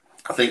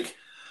 I think,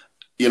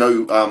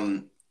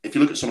 if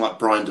you look at someone like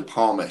Brian De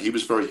Palma, he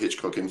was very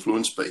Hitchcock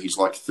influenced, but he's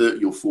like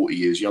 30 or 40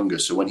 years younger.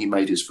 So when he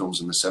made his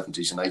films in the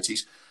 70s and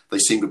 80s, they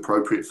seemed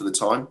appropriate for the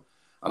time.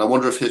 And I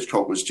wonder if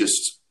Hitchcock was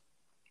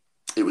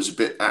it was a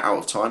bit out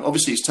of time.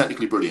 Obviously, he's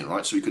technically brilliant,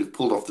 right? So he could have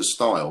pulled off the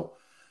style.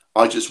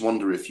 I just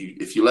wonder if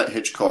you let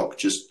Hitchcock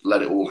just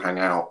let it all hang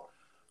out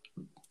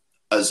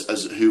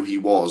as who he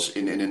was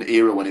in an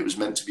era when it was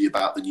meant to be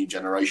about the new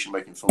generation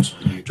making films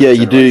for the new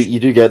generation. Yeah, you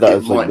do get that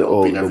as like the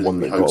one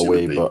that got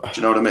away. But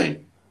do you know what I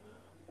mean?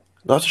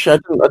 That's a shame.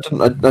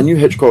 I knew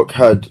Hitchcock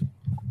had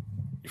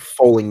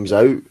fallings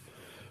out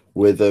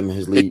with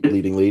his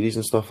leading ladies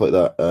and stuff like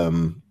that.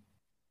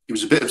 He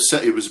was a bit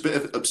upset. He was a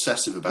bit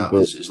obsessive about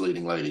his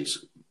leading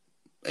ladies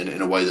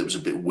in a way that was a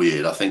bit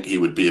weird. I think he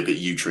would be a bit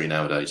U-tree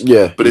nowadays.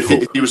 Yeah, but if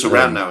he was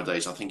around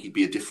nowadays, I think he'd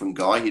be a different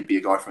guy. He'd be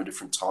a guy from a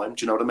different time.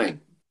 Do you know what I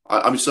mean?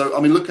 I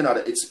mean, looking at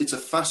it, it's a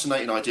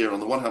fascinating idea. On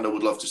the one hand, I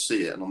would love to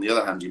see it, and on the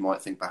other hand, you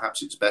might think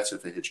perhaps it's better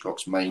for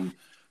Hitchcock's main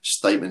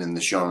statement in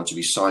this genre to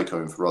be Psycho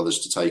and for others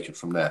to take it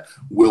from there.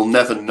 We'll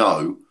never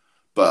know,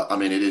 but I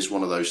mean, it is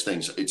one of those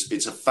things.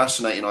 It's a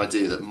fascinating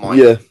idea that might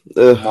have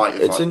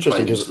it's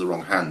interesting into the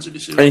wrong hands. If you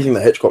see anything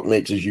that Hitchcock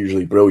makes is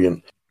usually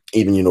brilliant,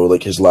 even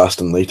like his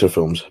last and later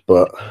films.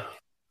 But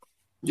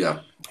yeah,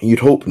 you'd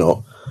hope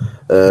not.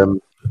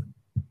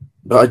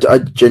 But I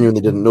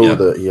genuinely didn't know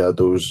that he had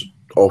those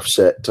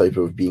offset type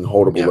of being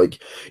horrible. Yeah.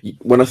 Like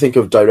when I think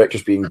of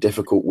directors being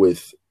difficult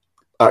with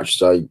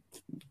actors,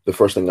 the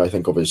first thing I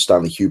think of is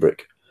Stanley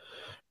Kubrick.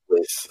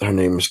 With her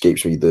name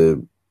escapes me,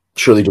 the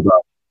Shirley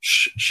Duvall.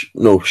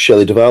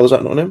 Shelley Duvall, is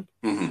that not her name?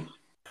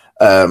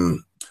 Mm-hmm.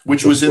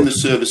 Which was in the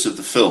service of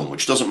the film,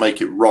 which doesn't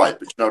make it right,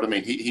 but you know what I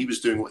mean? He was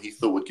doing what he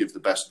thought would give the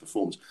best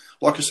performance.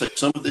 Like I said,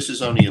 some of this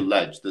is only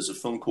alleged. There's a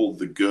film called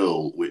The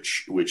Girl,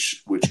 which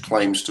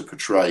claims to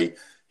portray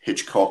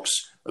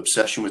Hitchcock's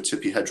obsession with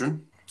Tippi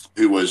Hedren,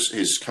 who was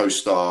his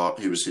co-star,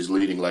 who was his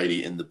leading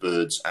lady in The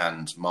Birds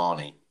and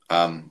Marnie.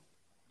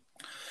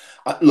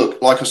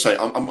 Look, like I say,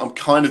 I'm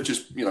kind of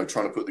just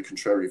trying to put the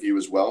contrary view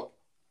as well.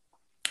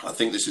 I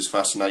think this is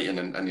fascinating,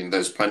 and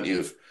there's plenty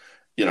of,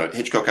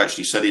 Hitchcock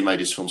actually said he made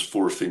his films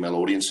for a female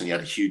audience, and he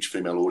had a huge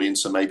female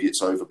audience, so maybe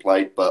it's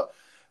overplayed, but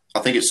I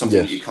think it's something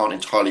that you can't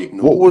entirely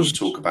ignore when you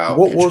talk about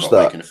Hitchcock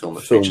making a film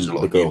that features a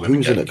lot of women. Who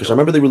was in it? Because I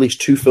remember they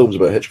released 2 films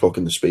about Hitchcock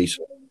in the space.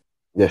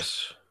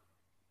 Yes.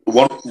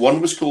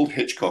 One was called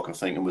Hitchcock, I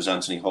think, and was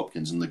Anthony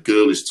Hopkins, and The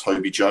Girl is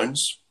Toby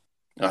Jones.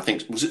 And I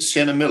think, was it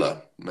Sienna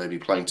Miller, maybe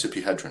playing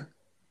Tippi Hedren?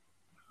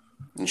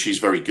 And she's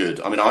very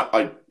good. I mean,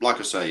 I like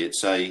I say, it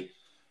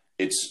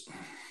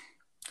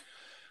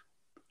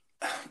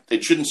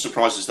shouldn't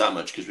surprise us that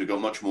much because we've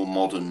got much more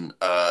modern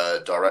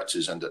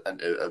directors and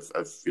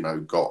have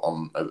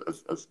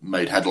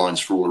made headlines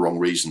for all the wrong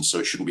reasons. So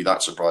it shouldn't be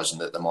that surprising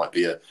that there might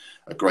be a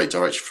great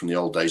director from the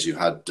old days who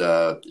had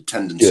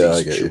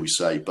tendencies, shall we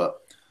say.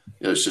 But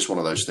it's just one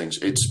of those things.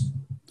 I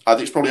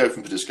think it's probably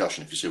open for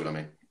discussion, if you see what I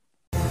mean.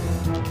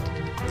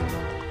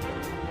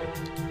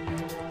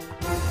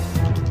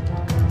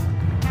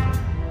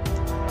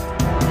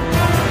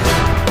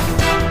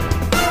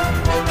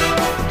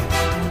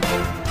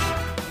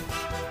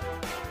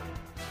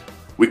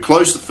 We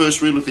close the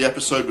first reel of the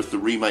episode with the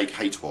remake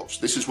Hatewatch.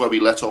 This is where we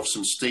let off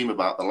some steam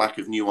about the lack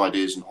of new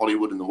ideas in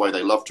Hollywood and the way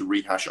they love to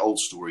rehash old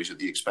stories at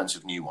the expense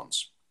of new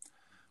ones.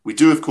 We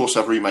do, of course,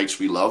 have remakes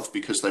we love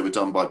because they were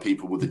done by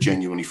people with a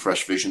genuinely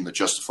fresh vision that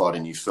justified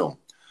a new film.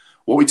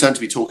 What we tend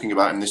to be talking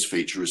about in this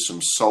feature is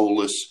some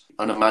soulless,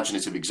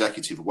 unimaginative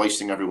executive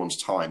wasting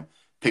everyone's time,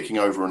 picking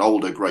over an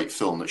older, great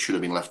film that should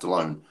have been left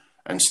alone,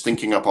 and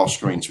stinking up our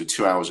screens with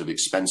 2 hours of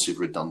expensive,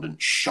 redundant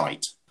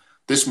shite.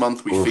 This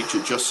month we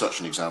featured just such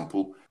an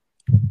example.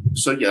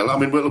 So yeah, I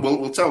mean,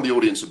 we'll tell the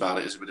audience about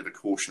it as a bit of a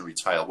cautionary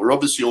tale. We're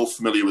obviously all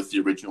familiar with the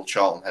original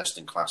Charlton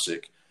Heston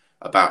classic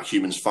about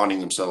humans finding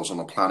themselves on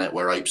a planet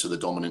where apes are the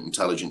dominant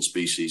intelligent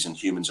species and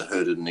humans are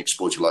herded and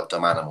exploited like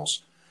dumb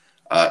animals.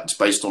 It's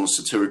based on a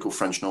satirical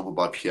French novel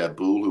by Pierre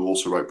Boulle, who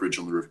also wrote Bridge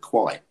on the River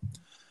Kwai.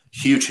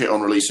 Huge hit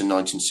on release in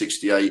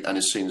 1968 and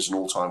is seen as an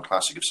all-time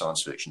classic of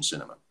science fiction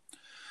cinema.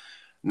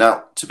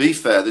 Now, to be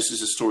fair, this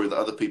is a story that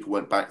other people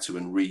went back to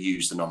and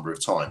reused a number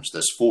of times.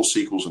 There's 4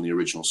 sequels in the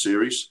original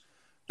series.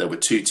 There were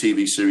 2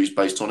 TV series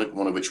based on it,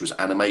 one of which was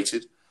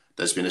animated.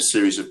 There's been a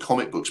series of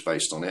comic books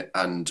based on it,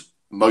 and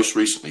most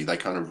recently they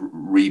kind of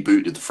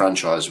rebooted the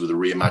franchise with a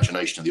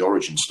reimagination of the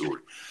origin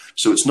story.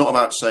 So it's not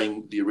about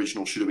saying the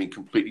original should have been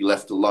completely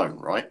left alone,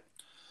 right?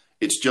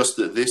 It's just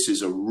that this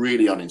is a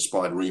really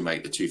uninspired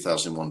remake, the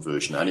 2001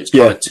 version, and it's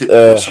kind of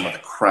typical of some of the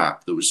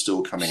crap that was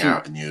still coming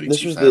out in the early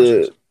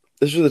 2000s.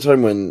 This was the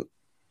time when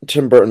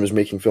Tim Burton was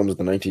making films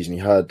in the 90s and he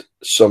had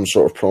some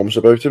sort of promise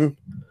about him.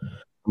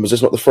 Was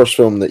this not the first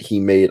film that he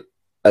made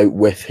out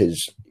with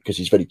his, because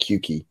he's very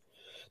cukey?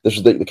 This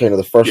was the kind of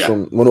the first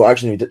film. Well, no,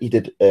 actually, he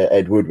did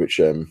Ed Wood,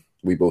 which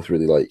we both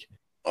really like.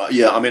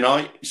 I mean,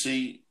 I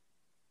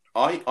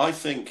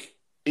think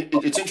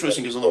it's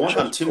interesting because on the one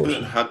hand, Tim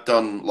Burton had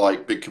done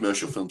like big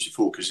commercial films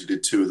before because he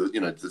did 2 of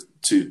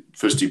the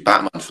first 2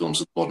 Batman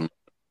films at the bottom.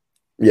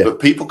 Yeah.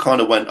 But people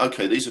kind of went,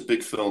 okay, these are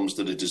big films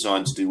that are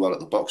designed to do well at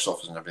the box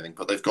office and everything,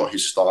 but they've got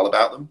his style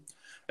about them.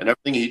 And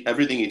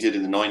everything he did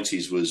in the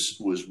 90s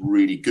was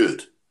really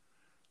good.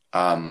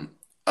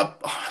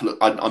 Look,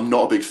 I'm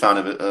not a big fan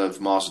of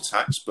Mars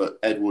Attacks, but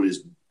Ed Wood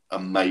is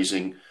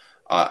amazing.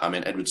 I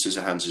mean, Edward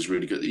Scissorhands is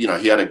really good. You know,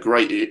 he had a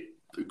great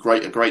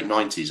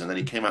 90s, and then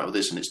he came out with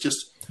this, and it's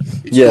that's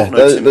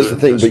the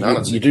thing.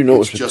 But you do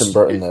notice with Tim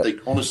Burton that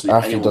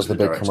after he does the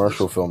big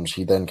commercial films,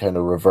 he then kind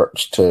of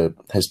reverts to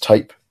his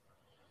type.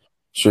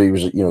 So he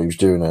was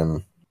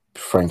doing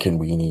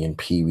Frankenweenie and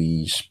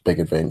Pee-wee's Big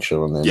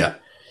Adventure, and then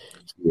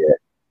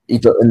he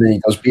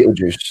does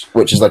Beetlejuice,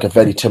 which is like a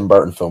very Tim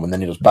Burton film, and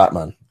then he does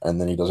Batman,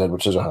 and then he does Edward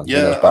Scissorhands, he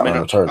does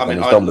Batman Returns, and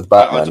he's done with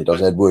Batman, he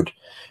does Ed Wood,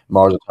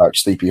 Mars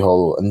Attacks, Sleepy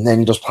Hollow, and then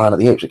he does Planet of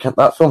the Apes.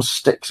 That film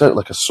sticks out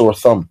like a sore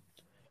thumb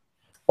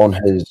on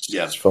his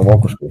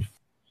filmography.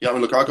 Yeah, I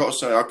mean, look, I got to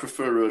say, I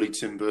prefer early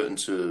Tim Burton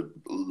to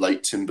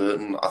late Tim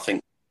Burton. I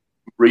think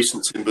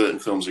recent Tim Burton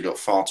films have got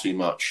far too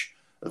much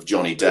of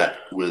Johnny Depp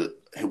with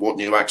what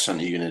new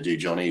accent are you going to do,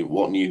 Johnny?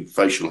 What new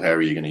facial hair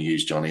are you going to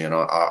use, Johnny? And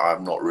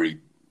I'm not really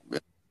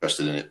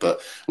interested in it.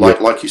 But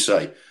like you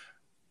say,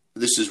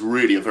 this is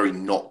really a very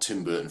not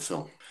Tim Burton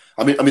film.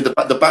 I mean,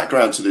 the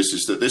background to this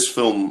is that this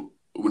film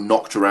was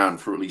knocked around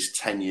for at least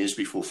 10 years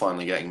before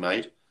finally getting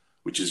made,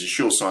 which is a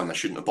sure sign they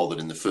shouldn't have bothered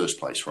in the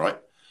first place, right?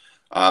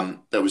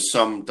 There was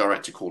some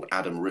director called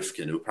Adam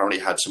Rifkin who apparently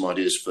had some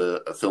ideas for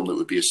a film that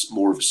would be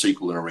more of a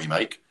sequel than a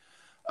remake.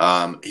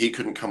 He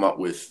couldn't come up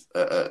with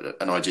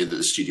an idea that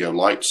the studio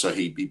liked, so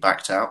he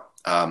backed out.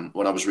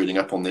 When I was reading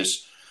up on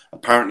this,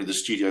 apparently the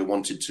studio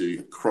wanted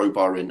to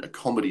crowbar in a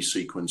comedy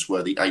sequence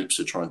where the apes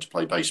are trying to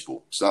play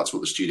baseball. So that's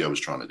what the studio was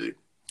trying to do.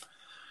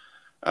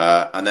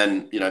 And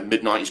then,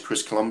 mid-90s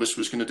Chris Columbus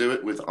was going to do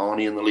it with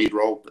Arnie in the lead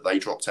role, but they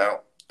dropped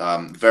out.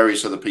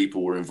 Various other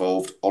people were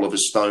involved. Oliver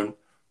Stone,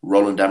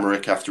 Roland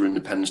Emmerich after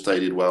Independence Day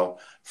did well.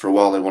 For a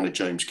while, they wanted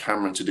James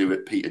Cameron to do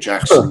it, Peter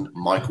Jackson,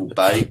 Michael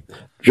Bay.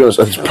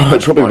 It's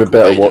probably a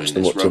better watch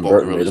than what Tim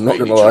Burton made. I'm not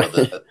going to lie.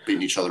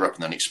 Beating each other up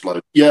and then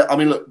explode. I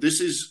mean, look,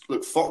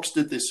 Fox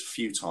did this a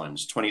few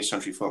times. 20th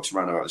Century Fox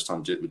around about this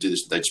time did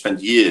this. They'd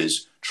spend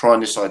years trying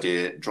this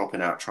idea,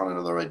 dropping out, trying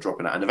another idea,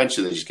 dropping out. And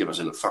eventually they just give us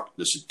a look, fuck,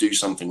 let's do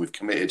something. We've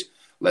committed.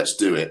 Let's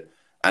do it.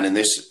 And in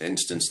this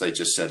instance, they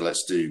just said,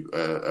 let's do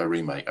a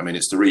remake. I mean,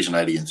 it's the reason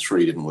Alien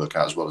 3 didn't work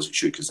out as well as it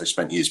should, because they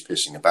spent years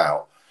pissing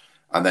about.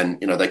 And then,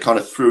 they kind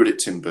of threw it at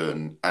Tim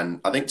Burton.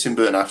 And I think Tim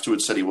Burton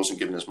afterwards said he wasn't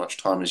given as much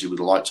time as he would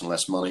have liked and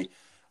less money.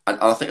 And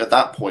I think at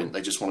that point,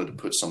 they just wanted to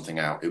put something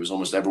out. It was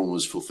almost everyone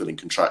was fulfilling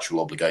contractual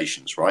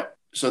obligations, right?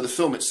 So the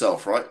film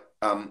itself, right?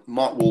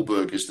 Mark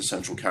Wahlberg is the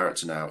central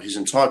character now. His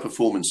entire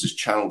performance is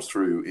channeled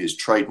through his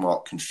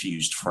trademark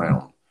confused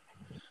frown.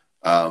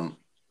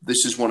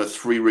 This is one of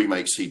 3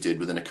 remakes he did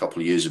within a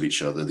couple of years of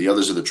each other. The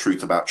others are The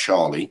Truth About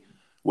Charlie,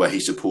 where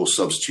he's a poor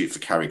substitute for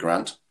Cary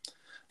Grant.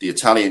 The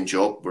Italian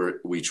Job,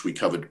 which we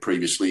covered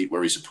previously,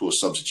 where he's a poor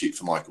substitute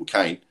for Michael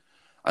Caine.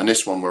 And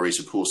this one where he's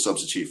a poor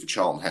substitute for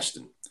Charlton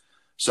Heston.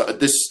 So at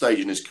this stage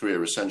in his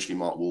career, essentially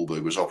Mark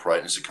Wahlberg was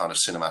operating as a kind of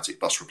cinematic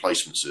bus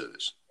replacement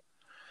service.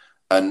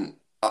 And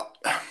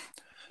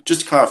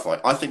just to clarify,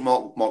 I think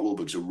Mark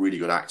Wahlberg's a really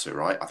good actor,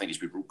 right? I think he's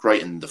been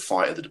great in The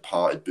Fighter, The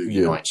Departed,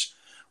 Boogie Nights.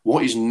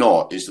 What he's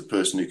not is the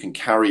person who can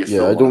carry a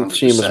film. I don't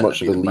see him as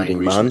much as a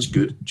leading man.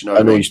 Good. Do you know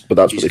I know, but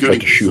that's what they tried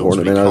to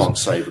shoehorn him in as. Can't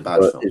save a bad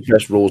film. His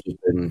best roles have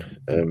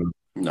been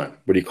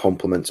where he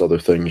complements other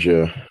things.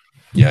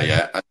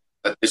 Yeah.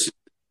 And this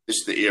This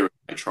is the era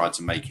they tried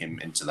to make him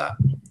into that.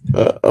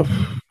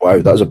 Wow,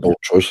 that's a bold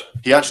choice.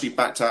 He actually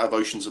backed out of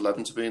Ocean's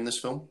 11 to be in this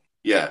film.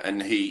 Yeah,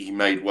 and he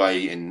made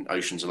way in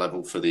Ocean's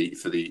 11 for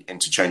the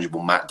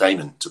interchangeable Matt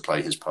Damon to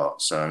play his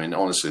part. So I mean,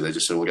 honestly, they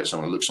just said we'll get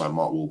someone who looks like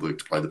Mark Wahlberg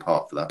to play the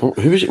part for that. But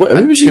who was he going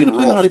to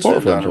play in the Harry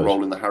Potter franchise? A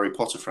role in the Harry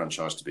Potter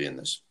franchise to be in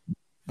this.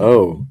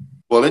 Oh,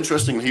 well,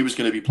 interestingly, he was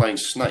going to be playing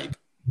Snape.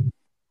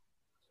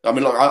 I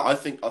mean, look, I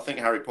think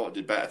Harry Potter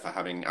did better for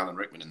having Alan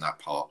Rickman in that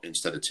part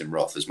instead of Tim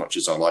Roth, as much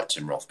as I like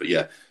Tim Roth. But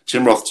yeah,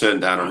 Tim Roth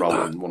turned down a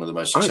role in one of the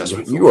most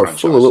successful You are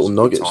full of little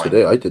nuggets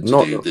today. I did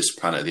not know this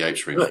Planet of the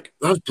Apes remake.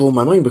 That's blown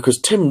my mind because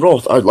Tim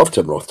Roth, I love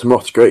Tim Roth. Tim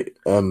Roth's great,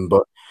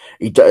 but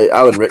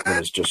Alan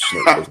Rickman is just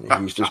Snape, isn't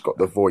he? He's just got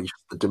the voice,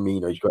 the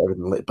demeanor, he's got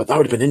everything. But that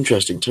would have been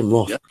interesting, Tim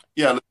Roth.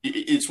 Yeah,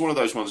 it's one of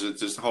those ones.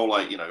 There's the whole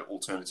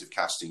alternative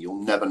casting.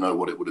 You'll never know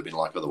what it would have been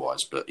like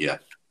otherwise. But yeah.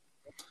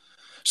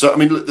 So, I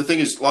mean, the thing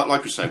is,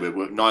 like we say,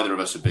 neither of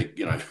us are big,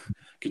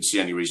 could see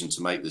any reason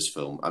to make this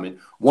film. I mean,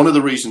 one of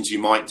the reasons you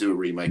might do a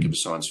remake of a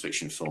science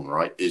fiction film,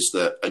 right, is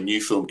that a new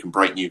film can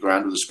break new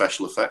ground with the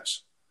special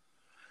effects.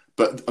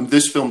 But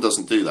this film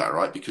doesn't do that,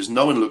 right? Because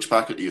no one looks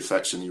back at the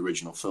effects in the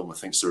original film and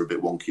thinks they're a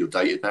bit wonky or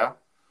dated now.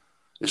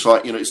 It's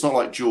like, it's not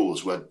like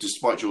Jaws, where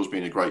despite Jaws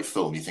being a great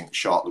film, you think the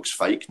shark looks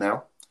fake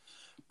now.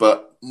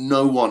 But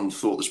no one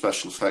thought the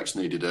special effects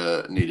needed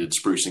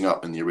sprucing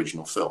up in the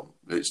original film.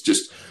 It's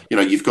just,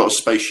 you've got a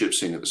spaceship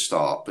scene at the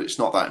start, but it's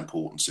not that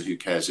important. So who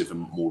cares if a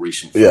more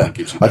recent film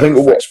gives you better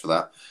effects for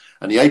that?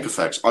 And the ape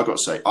effects, I've got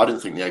to say, I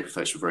didn't think the ape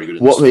effects were very good.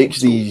 What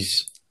makes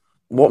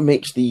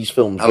these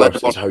films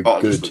worse is how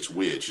good looks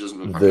weird. She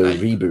doesn't look the like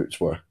reboots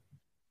were.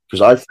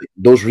 Because I think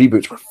those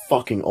reboots were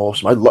fucking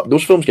awesome.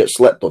 Those films get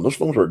slept on. Those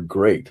films were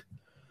great.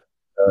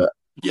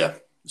 Yeah,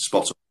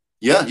 spot on.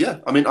 Yeah.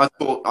 I mean, I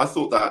thought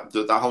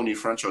that whole new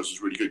franchise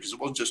was really good because it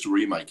wasn't just a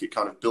remake. It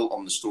kind of built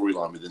on the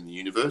storyline within the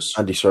universe.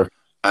 Andy Serkis.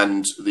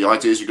 And the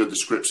ideas are good. The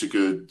scripts are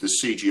good. The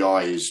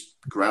CGI is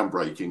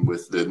groundbreaking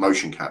with the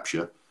motion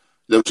capture.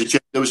 There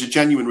was a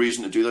genuine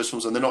reason to do those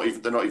films, and they're not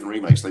even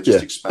remakes. They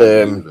just expand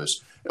the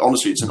universe.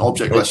 Honestly, it's an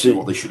object lesson in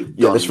what they should have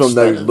done. Yeah, this film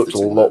now looks a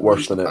lot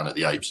worse than it. Planet of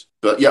the Apes.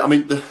 But yeah, I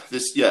mean,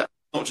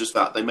 not just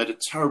that. They made a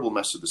terrible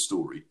mess of the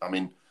story. I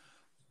mean,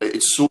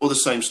 it's sort of the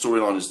same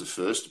storyline as the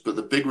first, but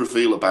the big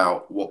reveal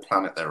about what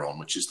planet they're on,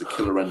 which is the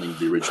killer ending of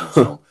the original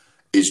film,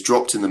 is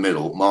dropped in the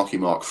middle. Marky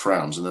Mark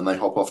frowns, and then they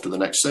hop off to the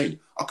next scene.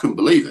 I couldn't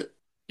believe it,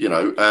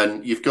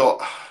 And you've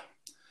got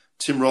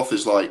Tim Roth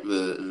is like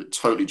the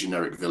totally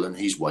generic villain.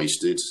 He's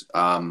wasted.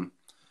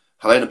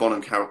 Helena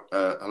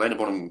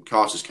Bonham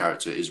Carter's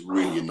character is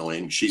really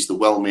annoying. She's the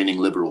well-meaning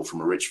liberal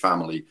from a rich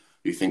family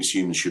who thinks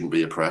humans shouldn't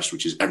be oppressed,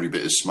 which is every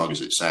bit as smug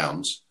as it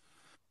sounds.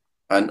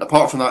 And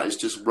apart from that, it's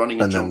just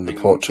running and jumping.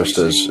 The plot twist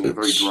is a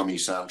very drummy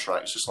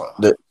soundtrack. It's just like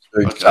the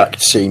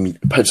exact same.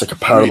 It's like a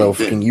parallel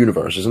fucking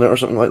universe, isn't it, or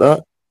something like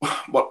that?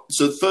 Well,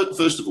 so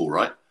first of all,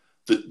 right,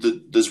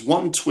 there's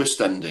one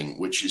twist ending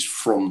which is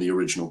from the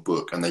original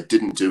book, and they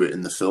didn't do it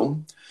in the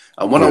film.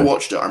 And when I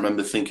watched it, I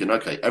remember thinking,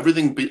 okay,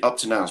 everything up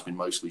to now has been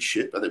mostly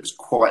shit, but it was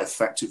quite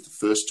effective. The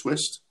first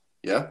twist,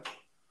 yeah.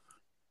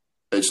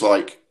 It's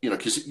like,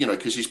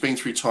 because he's been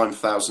through time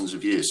thousands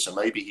of years, so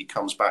maybe he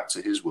comes back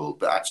to his world,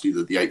 but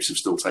actually the apes have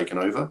still taken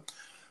over.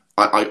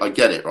 I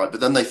get it, right? But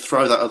then they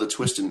throw that other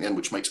twist in the end,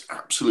 which makes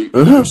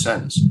absolutely no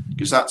sense.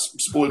 Because that's,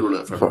 spoiler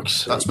alert for everyone,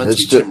 that's meant to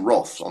be Tim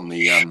Roth on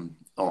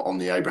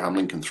the Abraham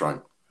Lincoln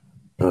throne.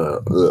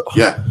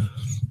 Yeah.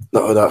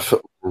 No,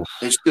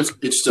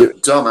 it's a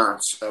dumb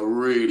ass, a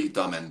really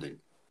dumb ending.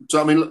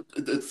 So, I mean, look,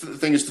 the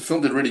thing is, the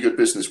film did really good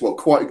business.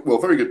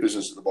 Very good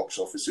business at the box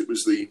office. It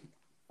was the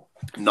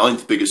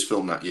 9th biggest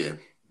film that year.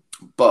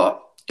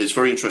 But it's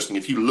very interesting.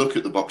 If you look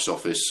at the box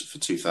office for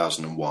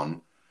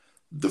 2001,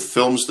 the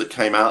films that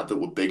came out that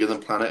were bigger than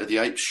Planet of the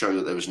Apes show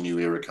that there was a new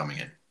era coming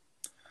in.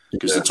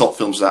 Because the top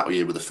films that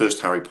year were the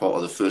first Harry Potter,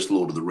 the first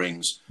Lord of the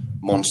Rings,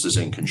 Monsters,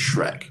 Inc. and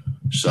Shrek.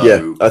 So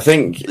yeah, I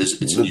think it's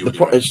it's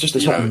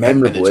not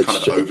memorable.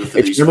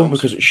 It's memorable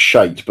because it's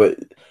shite, but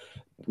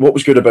what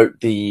was good about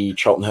the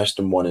Charlton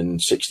Heston one in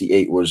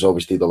 '68 was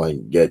obviously the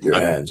line, "Get your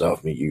hands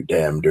off me, you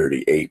damn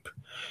dirty ape."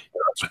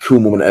 That's a cool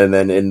moment. And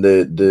then in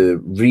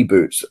the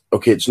reboots,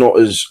 okay, it's not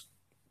as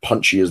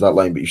punchy as that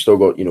line, but you've still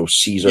got,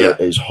 Caesar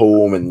is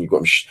home, and you've got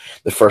him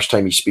the first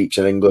time he speaks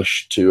in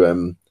English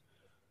to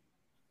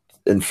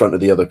in front of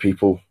the other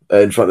people,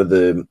 in front of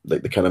the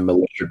kind of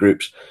militia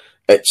groups.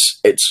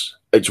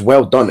 It's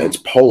well done. It's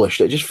polished.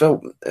 It just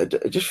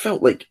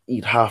felt like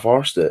he'd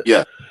half-arsed it.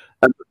 Yeah.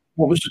 And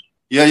what was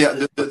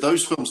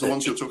those films, the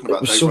ones you're talking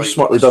about, it was so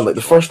smartly done. Like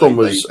the first one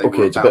was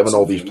okay. It's a bit of an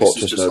all these plot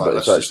twist now, but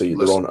it's actually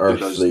they're on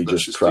Earth. They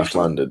just crash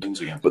landed.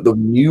 But the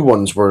new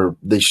ones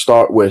they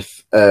start with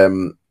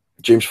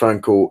James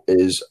Franco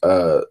is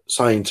a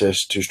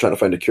scientist who's trying to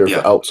find a cure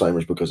for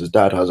Alzheimer's because his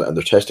dad has it, and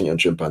they're testing it on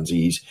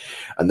chimpanzees,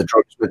 and the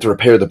drug's meant to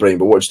repair the brain,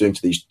 but what it's doing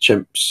to these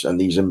chimps and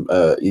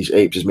these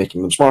apes is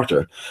making them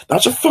smarter.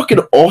 That's a fucking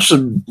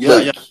awesome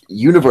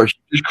universe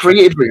you just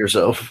created for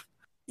yourself.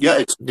 Yeah,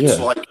 it's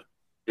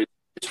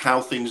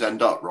how things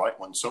end up, right?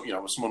 When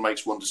when someone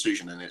makes one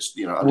decision and it's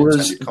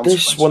Whereas unintended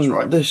consequences,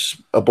 right?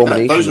 this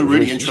Abomination, Those are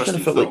really just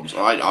interesting felt films.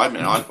 I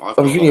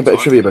was reading a bit of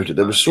trivia about it.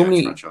 There was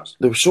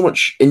there was so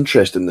much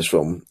interest in this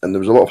film, and there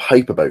was a lot of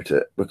hype about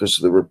it because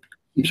there were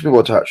heaps of people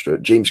attached to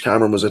it. James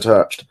Cameron was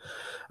attached.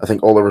 I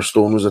think Oliver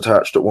Stone was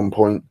attached at one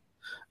point,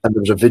 and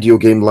there was a video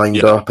game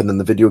lined up, and then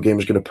the video game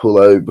was going to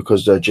pull out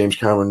because James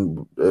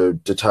Cameron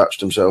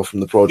detached himself from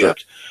the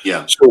project.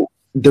 Yeah. So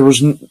there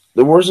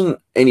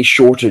wasn't any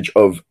shortage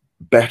of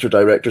better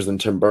directors than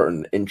Tim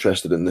Burton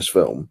interested in this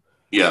film.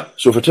 Yeah.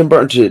 So for Tim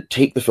Burton to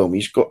take the film,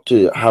 he's got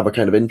to have a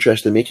kind of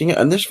interest in making it,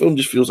 and this film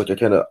just feels like a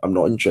kind of I'm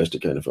not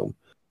interested kind of film.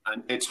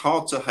 And it's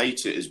hard to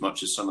hate it as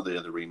much as some of the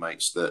other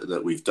remakes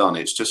that we've done.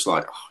 It's just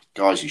like,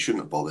 guys, you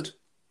shouldn't have bothered.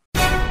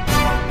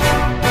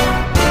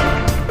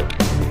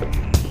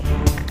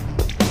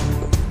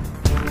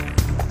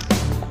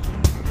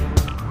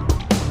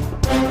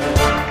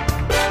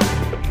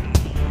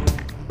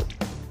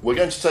 We're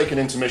going to take an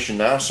intermission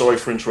now. Sorry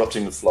for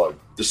interrupting the flow.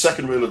 The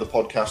second reel of the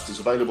podcast is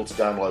available to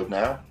download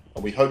now,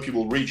 and we hope you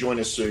will rejoin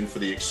us soon for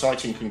the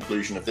exciting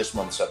conclusion of this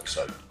month's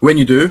episode. When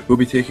you do, we'll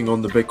be taking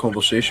on the big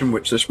conversation,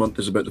 which this month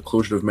is about the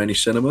closure of many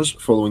cinemas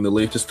following the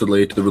latest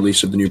delay to the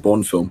release of the new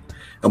Bond film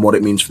and what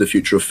it means for the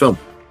future of film.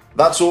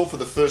 That's all for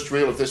the first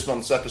reel of this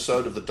month's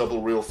episode of the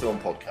Double Reel Film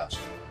Podcast.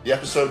 The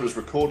episode was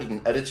recorded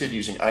and edited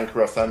using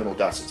Anchor FM and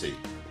Audacity,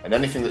 and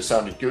anything that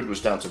sounded good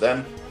was down to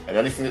them, and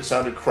anything that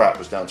sounded crap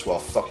was down to our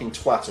fucking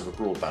twat of a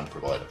broadband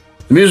provider.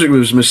 The music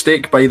was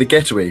Mistake by The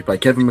Getaway by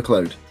Kevin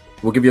MacLeod.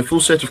 We'll give you a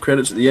full set of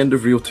credits at the end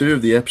of Reel 2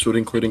 of the episode,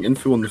 including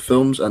info on the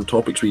films and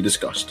topics we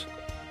discussed.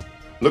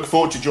 Look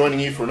forward to joining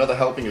you for another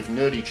helping of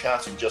nerdy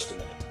chat in just a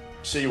minute.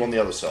 See you on the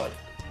other side.